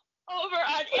meanwhile, over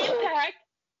on Impact,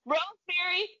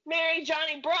 Rosemary married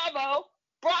Johnny Bravo.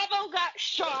 Bravo got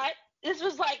shot. This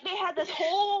was like, they had this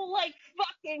whole like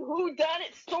fucking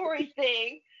whodunit story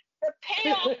thing. The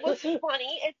payoff was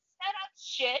funny. It set up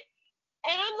shit.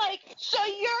 And I'm like, so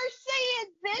you're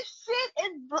saying this shit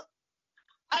is...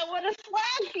 I want to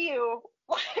slap you.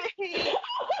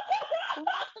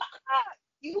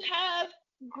 You have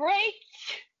great...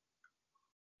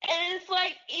 And it's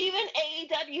like, even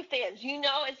AEW fans,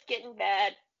 it's getting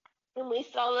bad. And we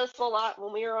saw this a lot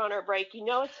when we were on our break.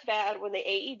 It's bad when the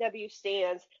AEW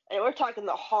stands, and we're talking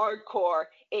the hardcore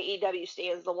AEW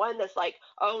stands, the one that's like,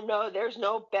 oh no, there's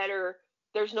no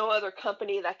other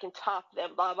company that can top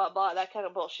them, blah, blah, blah, that kind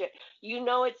of bullshit.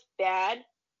 It's bad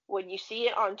when you see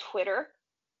it on Twitter,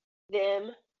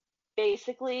 them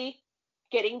basically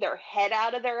getting their head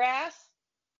out of their ass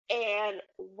and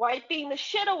wiping the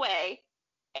shit away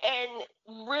and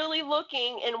really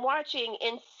looking and watching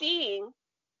and seeing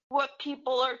what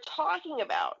people are talking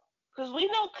about. Because we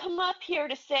don't come up here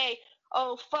to say,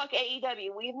 oh, fuck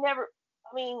AEW.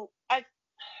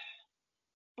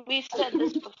 We've said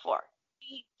this before.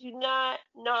 We do not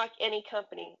knock any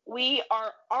company. We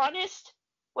are honest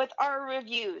with our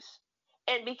reviews.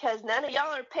 And because none of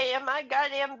y'all are paying my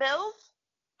goddamn bills,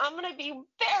 I'm going to be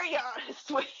very honest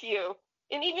with you.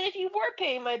 And even if you were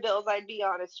paying my bills, I'd be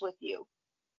honest with you.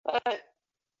 But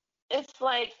it's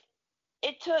like,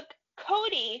 it took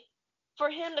Cody for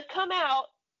him to come out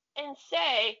and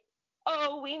say,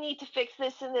 oh, we need to fix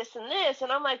this and this and this.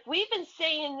 And I'm like, we've been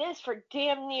saying this for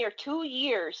damn near 2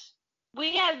 years.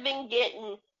 We have been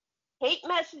getting hate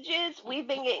messages. We've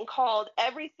been getting called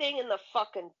everything in the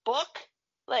fucking book.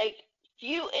 Like,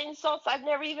 few insults I've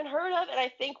never even heard of. And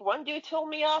I think one dude told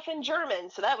me off in German.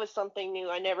 So that was something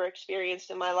new I never experienced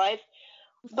in my life.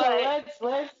 But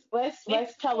so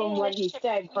let's tell them what he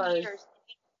said first.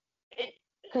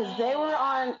 Because they were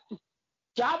on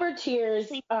Jobber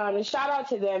Tears, and shout out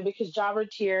to them because Jobber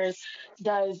Tears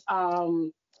does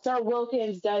Sir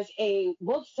Wilkins does a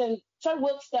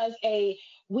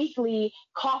weekly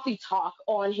coffee talk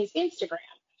on his Instagram.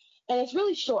 And it's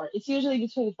really short. It's usually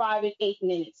between 5 and 8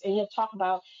 minutes. And he'll talk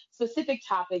about specific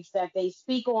topics that they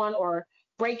speak on or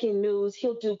breaking news.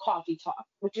 He'll do coffee talk,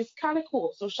 which is kind of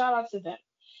cool. So shout out to them.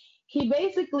 He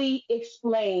basically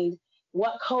explained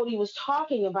what Cody was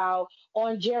talking about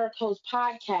on Jericho's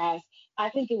podcast. I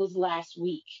think it was last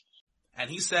week. And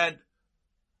he said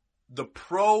the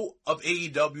pro of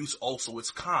AEW is also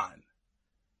its con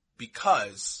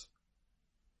because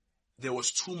there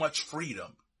was too much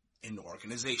freedom in the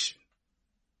organization.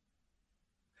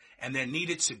 And there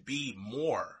needed to be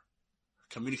more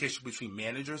communication between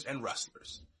managers and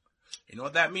wrestlers. You know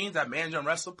what that means? That manager and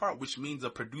wrestler part, which means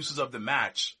the producers of the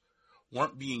match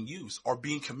weren't being used or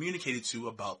being communicated to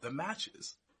about the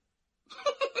matches.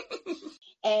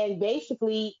 And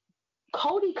basically,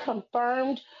 Cody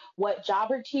confirmed what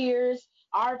Jobber Tears,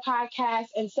 our podcast,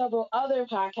 and several other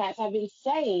podcasts have been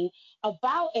saying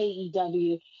about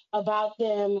AEW, about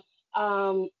them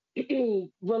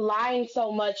relying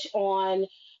so much on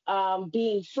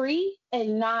being free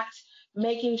and not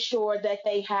making sure that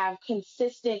they have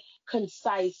consistent,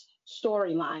 concise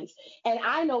storylines. And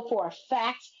I know for a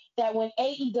fact that when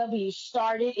AEW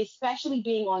started, especially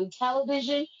being on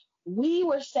television, we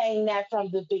were saying that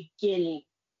from the beginning.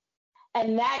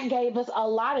 And that gave us a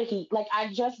lot of heat. Like,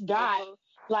 I just got,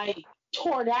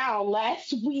 tore down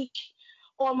last week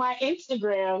on my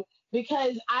Instagram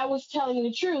because I was telling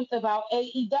the truth about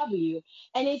AEW.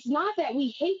 And it's not that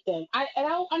we hate them. I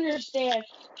don't understand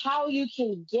how you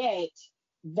can get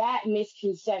that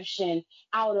misconception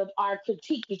out of our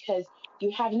critique because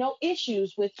you have no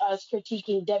issues with us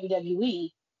critiquing WWE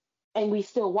and we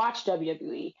still watch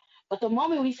WWE. But the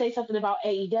moment we say something about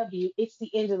AEW, it's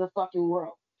the end of the fucking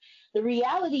world. The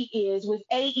reality is with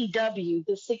AEW,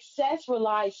 the success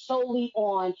relies solely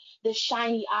on the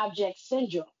shiny object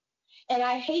syndrome. And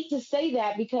I hate to say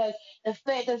that because the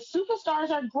superstars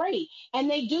are great and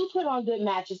they do put on good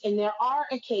matches. And there are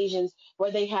occasions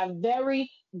where they have very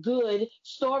good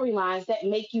storylines that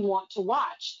make you want to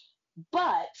watch.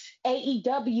 But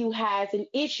AEW has an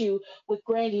issue with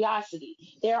grandiosity.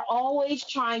 They're always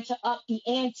trying to up the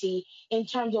ante in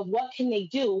terms of what can they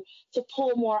do to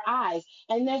pull more eyes.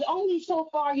 And there's only so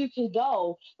far you can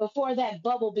go before that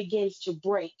bubble begins to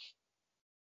break.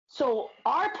 So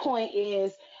our point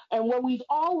is, and where we've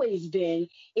always been,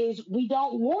 is we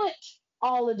don't want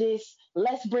all of this,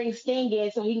 let's bring Sting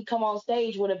in so he can come on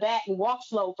stage with a bat and walk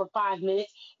slow for 5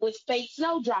 minutes with fake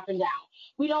snow dropping down.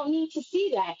 We don't need to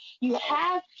see that. You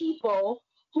have people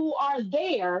who are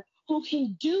there who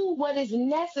can do what is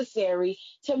necessary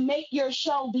to make your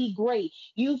show be great.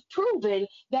 You've proven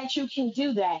that you can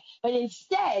do that. But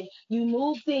instead, you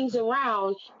move things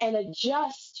around and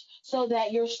adjust so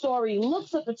that your story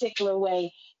looks a particular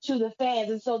way to the fans.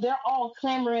 And so they're all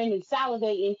clamoring and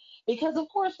salivating because, of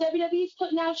course, WWE's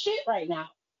putting out shit right now.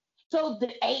 So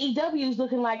the AEW is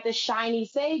looking like the shiny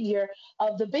savior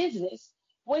of the business.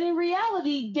 When in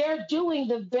reality, they're doing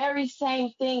the very same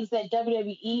things that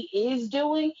WWE is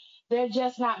doing. They're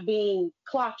just not being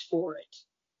clocked for it,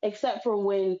 except for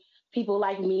when people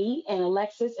like me and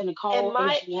Alexis and Nicole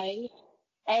and Janae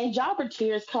and Jobber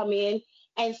Tears come in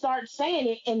and start saying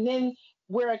it, and then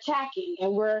we're attacking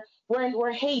and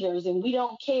we're haters and we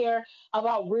don't care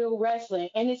about real wrestling.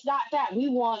 And it's not that. We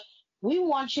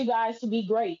want you guys to be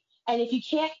great. And if you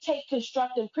can't take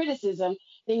constructive criticism,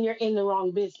 then you're in the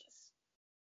wrong business.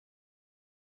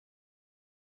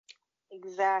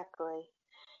 Exactly.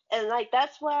 And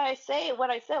that's why I say what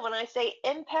I said when I say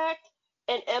Impact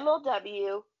and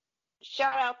MLW.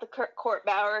 Shout out to Court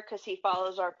Bauer because he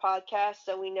follows our podcast,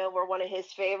 so we know we're one of his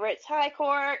favorites. Hi,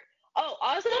 Court. Oh,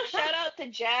 also shout out to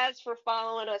Jazz for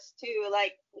following us too.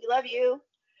 We love you.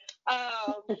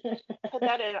 Put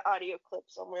that in an audio clip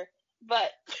somewhere.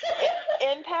 But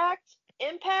Impact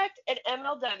and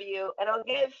MLW, and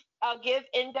I'll give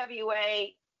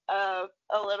NWA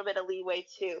a little bit of leeway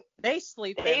too. They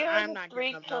sleeping. They are I'm the not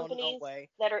three giving them companies no way.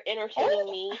 that are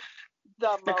entertaining me the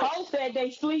most. Nicole said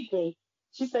they sleeping.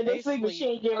 She said they sleeping. She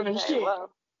ain't giving them shit.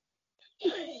 Well,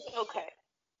 okay.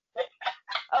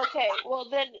 Okay, well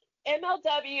then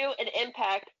MLW and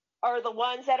Impact are the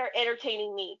ones that are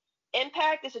entertaining me.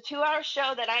 Impact is a 2-hour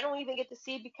show that I don't even get to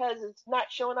see because it's not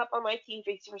showing up on my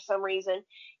TV for some reason.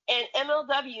 And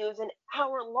MLW is an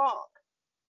hour long.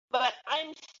 But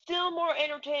I'm still more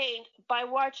entertained by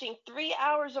watching 3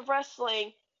 hours of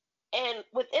wrestling. And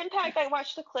with Impact, I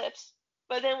watch the clips.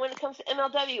 But then when it comes to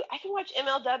MLW, I can watch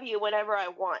MLW whenever I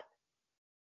want.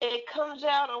 It comes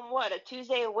out on what, a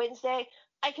Tuesday or Wednesday?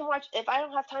 I can watch, if I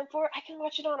don't have time for it, I can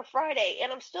watch it on a Friday,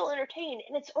 and I'm still entertained,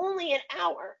 and it's only an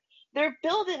hour. They're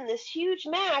building this huge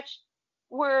match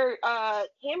where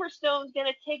Hammerstone's going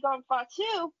to take on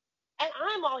Fatu, and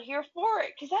I'm all here for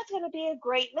it, because that's going to be a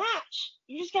great match.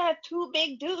 You just got to have two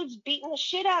big dudes beating the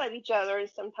shit out of each other, and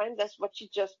sometimes that's what you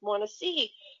just want to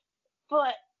see.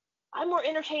 But I'm more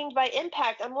entertained by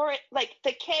Impact. I'm more, like,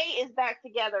 the K is back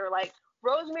together, like,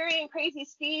 Rosemary and Crazy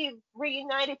Steve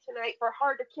reunited tonight for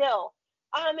Hard to Kill.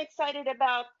 I'm excited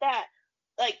about that.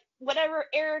 Like, whatever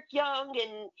Eric Young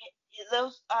and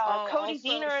those Cody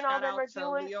Deaner and all them are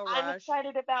doing, I'm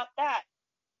excited about that.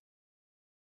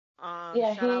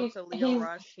 Shout out to Leo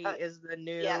Rush. He is the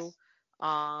new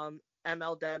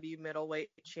MLW middleweight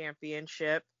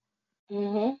championship.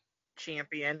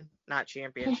 Champion, not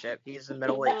championship. He's the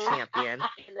middleweight champion.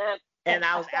 And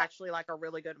that was actually like a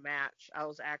really good match.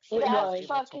 That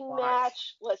fucking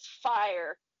match was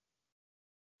fire.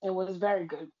 It was very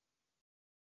good.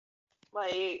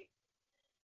 Like,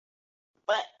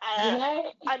 but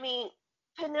I mean,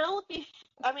 Penelope.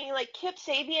 I mean, like Kip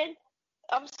Sabian.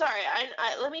 I'm sorry.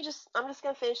 I'm just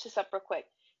gonna finish this up real quick.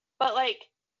 But like,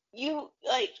 you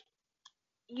want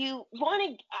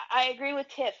to. I agree with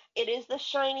Tiff. It is the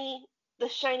shiny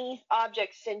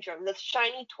object syndrome, the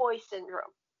shiny toy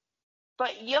syndrome.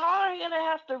 But y'all are going to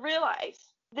have to realize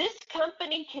this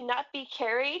company cannot be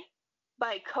carried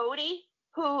by Cody,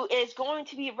 who is going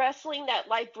to be wrestling that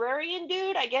librarian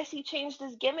dude. I guess he changed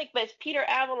his gimmick, but it's Peter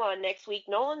Avalon next week.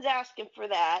 No one's asking for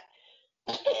that.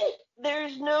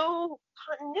 There's no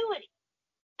continuity.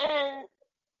 And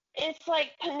it's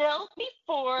like Penelope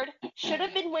Ford should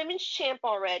have been women's champ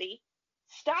already.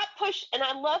 Stop push. And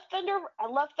I love Thunder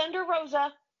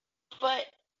Rosa, but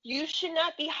you should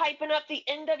not be hyping up the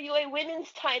NWA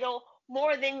Women's title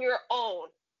more than your own.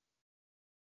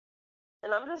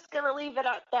 And I'm just gonna leave it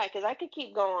at that because I could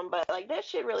keep going, but like that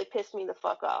shit really pissed me the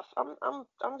fuck off. I'm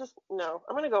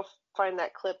gonna go find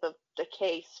that clip of the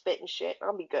K spitting shit.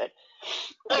 I'll be good.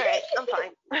 All right, I'm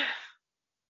fine.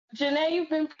 Janae, you've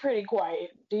been pretty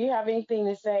quiet. Do you have anything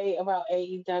to say about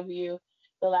AEW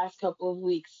the last couple of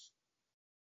weeks?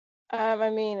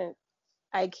 I mean,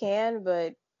 I can,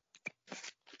 but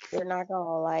you're not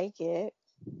gonna like it.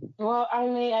 Well, I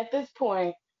mean, at this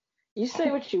point, you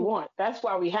say what you want. That's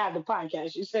why we have the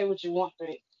podcast. You say what you want, but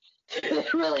it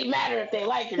doesn't really matter if they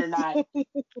like it or not.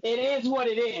 It is what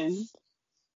it is.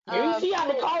 You see how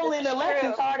the Cole and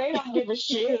Alexis are. They don't give a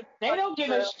shit. They don't give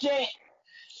a shit.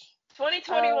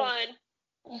 2021.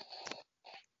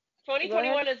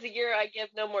 2021 is the year I give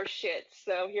no more shit.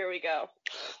 So here we go.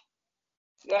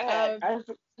 Go ahead.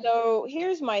 So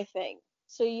here's my thing.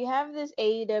 So you have this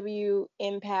AEW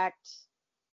Impact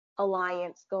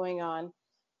alliance going on,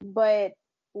 but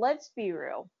let's be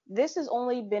real. This is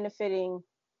only benefiting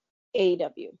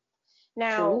AEW.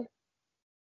 Now,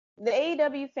 the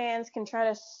AEW fans can try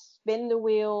to spin the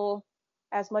wheel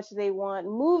as much as they want,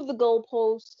 move the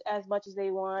goalpost as much as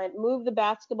they want, move the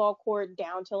basketball court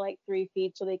down to like 3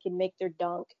 feet so they can make their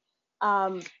dunk.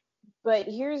 But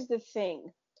here's the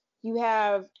thing. You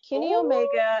have Kenny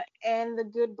Omega and the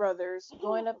Good Brothers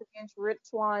going up against Rich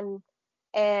Swann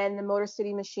and the Motor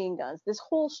City Machine Guns. This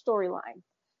whole storyline.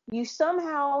 You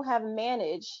somehow have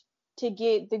managed to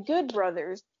get the Good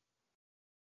Brothers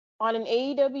on an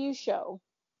AEW show,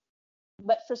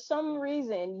 but for some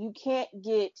reason you can't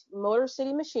get Motor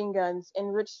City Machine Guns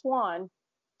and Rich Swann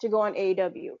to go on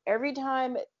AEW. Every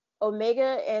time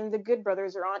Omega and the Good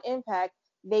Brothers are on Impact,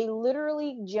 they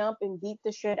literally jump and beat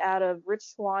the shit out of Rich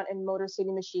Swann and Motor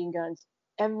City Machine Guns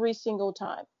every single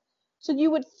time. So you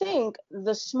would think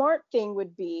the smart thing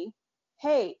would be,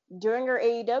 hey, during our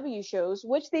AEW shows,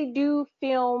 which they do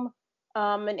film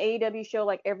an AEW show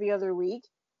like every other week,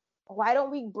 why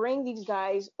don't we bring these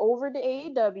guys over to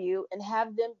AEW and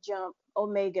have them jump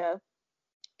Omega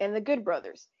and the Good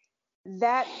Brothers?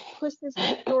 That pushes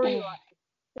the storyline.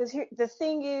 Because the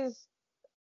thing is,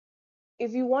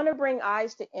 if you want to bring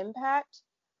eyes to Impact,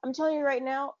 I'm telling you right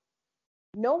now,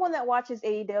 no one that watches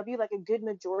AEW, like a good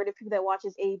majority of people that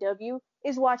watches AEW,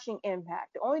 is watching Impact.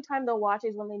 The only time they'll watch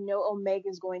is when they know Omega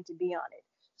is going to be on it.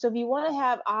 So if you want to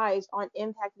have eyes on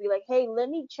Impact, be like, hey, let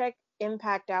me check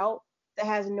Impact out that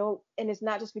has no, and it's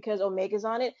not just because Omega's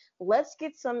on it. Let's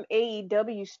get some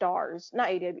AEW stars, not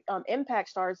AEW, Impact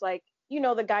stars, like, you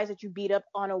know, the guys that you beat up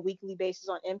on a weekly basis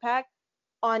on Impact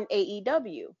on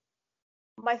AEW.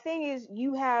 My thing is,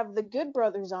 you have the Good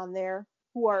Brothers on there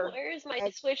who are. Where's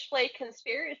my Switchblade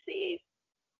conspiracy?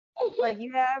 Like,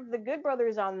 you have the Good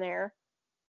Brothers on there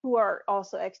who are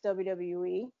also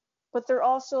ex-WWE, but they're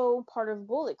also part of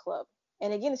Bullet Club.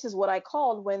 And again, this is what I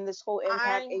called when this whole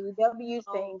Impact AEW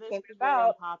thing came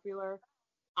about. Popular.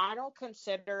 I don't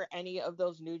consider any of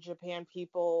those New Japan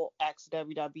people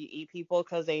ex-WWE people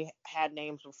because they had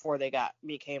names before they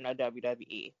became a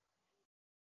WWE.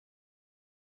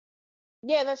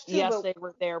 Yeah, that's true. Yes, they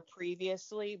were there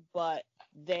previously, but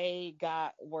they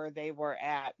got where they were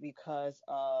at because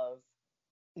of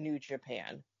New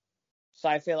Japan. So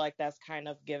I feel like that's kind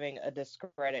of giving a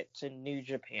discredit to New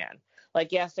Japan.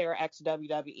 Like, yes, they were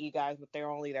ex-WWE guys, but they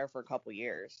were only there for a couple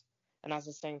years. And that's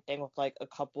the same thing with, like, a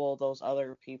couple of those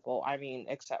other people. I mean,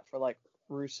 except for, like,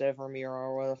 Rusev or Miro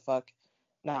or whatever the fuck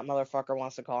that motherfucker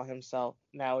wants to call himself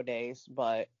nowadays,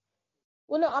 but...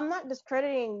 Well, no, I'm not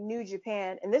discrediting New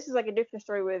Japan. And this is, like, a different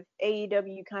story with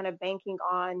AEW kind of banking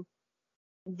on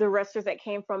the wrestlers that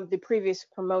came from the previous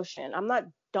promotion. I'm not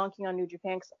dunking on New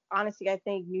Japan because, honestly, I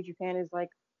think New Japan is, like,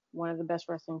 one of the best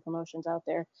wrestling promotions out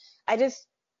there. I just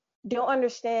don't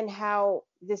understand how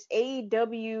this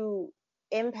AEW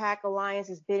Impact Alliance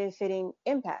is benefiting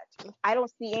Impact. I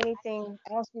don't see anything.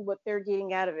 I don't see what they're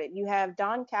getting out of it. You have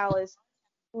Don Callis,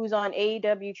 who's on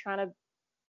AEW trying to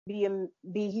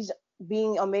he's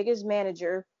being Omega's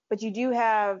manager, but you do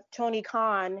have Tony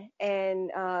Khan and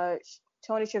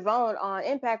Tony Schiavone on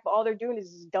Impact, but all they're doing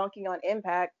is dunking on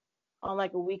Impact on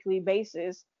like a weekly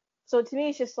basis. So to me,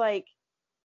 it's just like,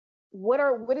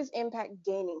 what is Impact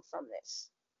gaining from this?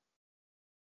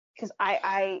 Because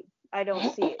I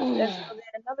don't see it. And then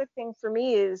another thing for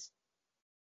me is,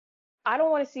 I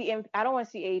don't want to see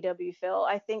AEW fail.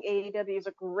 I think AEW is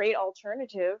a great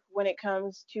alternative when it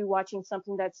comes to watching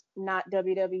something that's not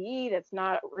WWE, that's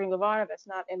not Ring of Honor, that's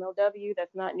not MLW,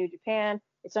 that's not New Japan.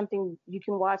 It's something you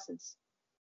can watch that's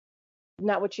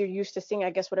not what you're used to seeing, I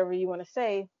guess, whatever you want to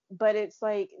say. But it's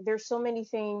like, there's so many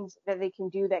things that they can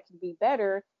do that can be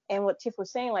better. And what Tiff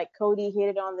was saying, like, Cody hit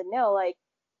it on the nail. Like,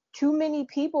 too many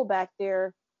people back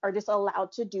there are just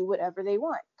allowed to do whatever they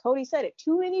want. Cody said it.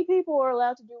 Too many people are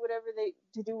allowed to do whatever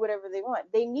they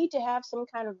want. They need to have some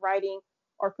kind of writing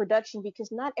or production,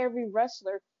 because not every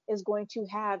wrestler is going to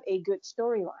have a good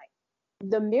storyline.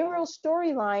 The Miro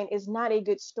storyline is not a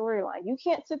good storyline. You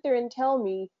can't sit there and tell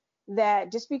me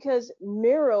that just because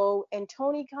Miro and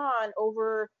Tony Khan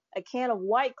over a can of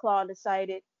White Claw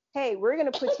decided, hey, we're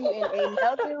going to put you in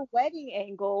another wedding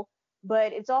angle,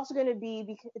 but it's also going to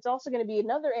be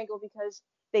another angle because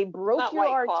they broke your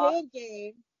arcade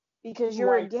game because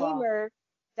you're a gamer.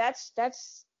 That's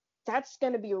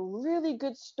going to be a really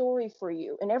good story for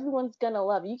you, and everyone's going to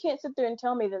love it. You can't sit there and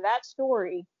tell me that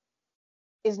story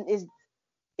is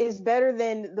better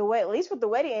than the way, at least with the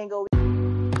wedding angle.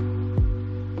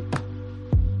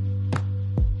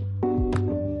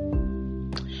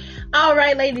 All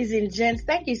right, ladies and gents,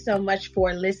 thank you so much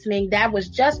for listening. That was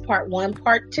just part 1.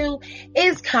 Part 2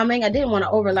 is coming. I didn't want to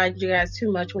overload you guys too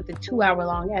much with the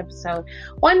 2-hour-long episode.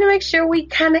 Wanted to make sure we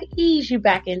kind of ease you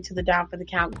back into the Down for the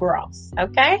Count gross,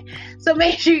 okay? So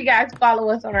make sure you guys follow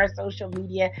us on our social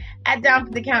media at Down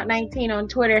for the Count 19 on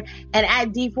Twitter and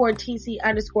at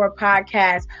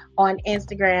D4TC_podcast on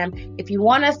Instagram. If you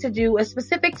want us to do a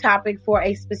specific topic for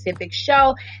a specific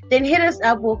show, then hit us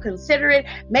up. We'll consider it.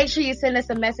 Make sure you send us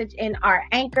a message in our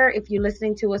Anchor. If you're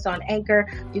listening to us on Anchor,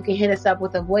 you can hit us up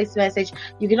with a voice message.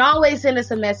 You can always send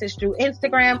us a message through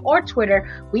Instagram or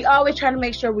Twitter. We always try to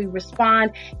make sure we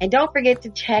respond. And don't forget to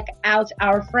check out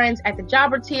our friends at the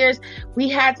Jobber Tiers. We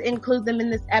had to include them in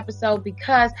this episode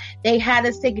because they had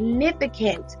a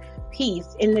significant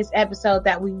piece in this episode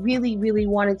that we really, really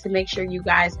wanted to make sure you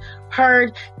guys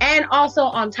heard. And also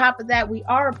on top of that, we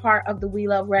are a part of the We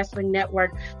Love Wrestling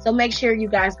Network. So make sure you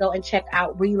guys go and check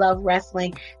out We Love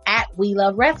Wrestling at We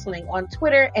Love Wrestling on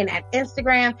Twitter and at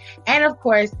Instagram. And of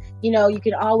course, you know, you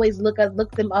can always look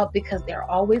them up because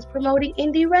they're always promoting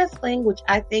indie wrestling, which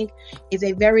I think is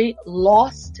a very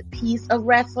lost piece of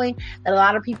wrestling that a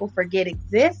lot of people forget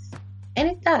exists. And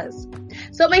it does.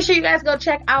 So make sure you guys go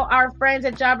check out our friends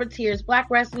at Jobber Tiers, Black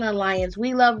Wrestling Alliance,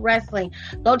 We Love Wrestling.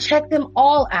 Go check them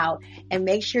all out and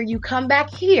make sure you come back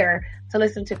here to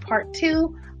listen to part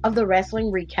 2 of the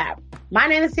wrestling recap. My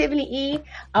name is Tiffany E.,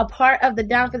 a part of the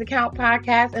Down for the Count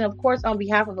podcast. And of course, on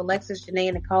behalf of Alexis, Janae,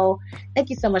 and Nicole, thank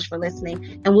you so much for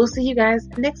listening. And we'll see you guys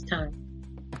next time.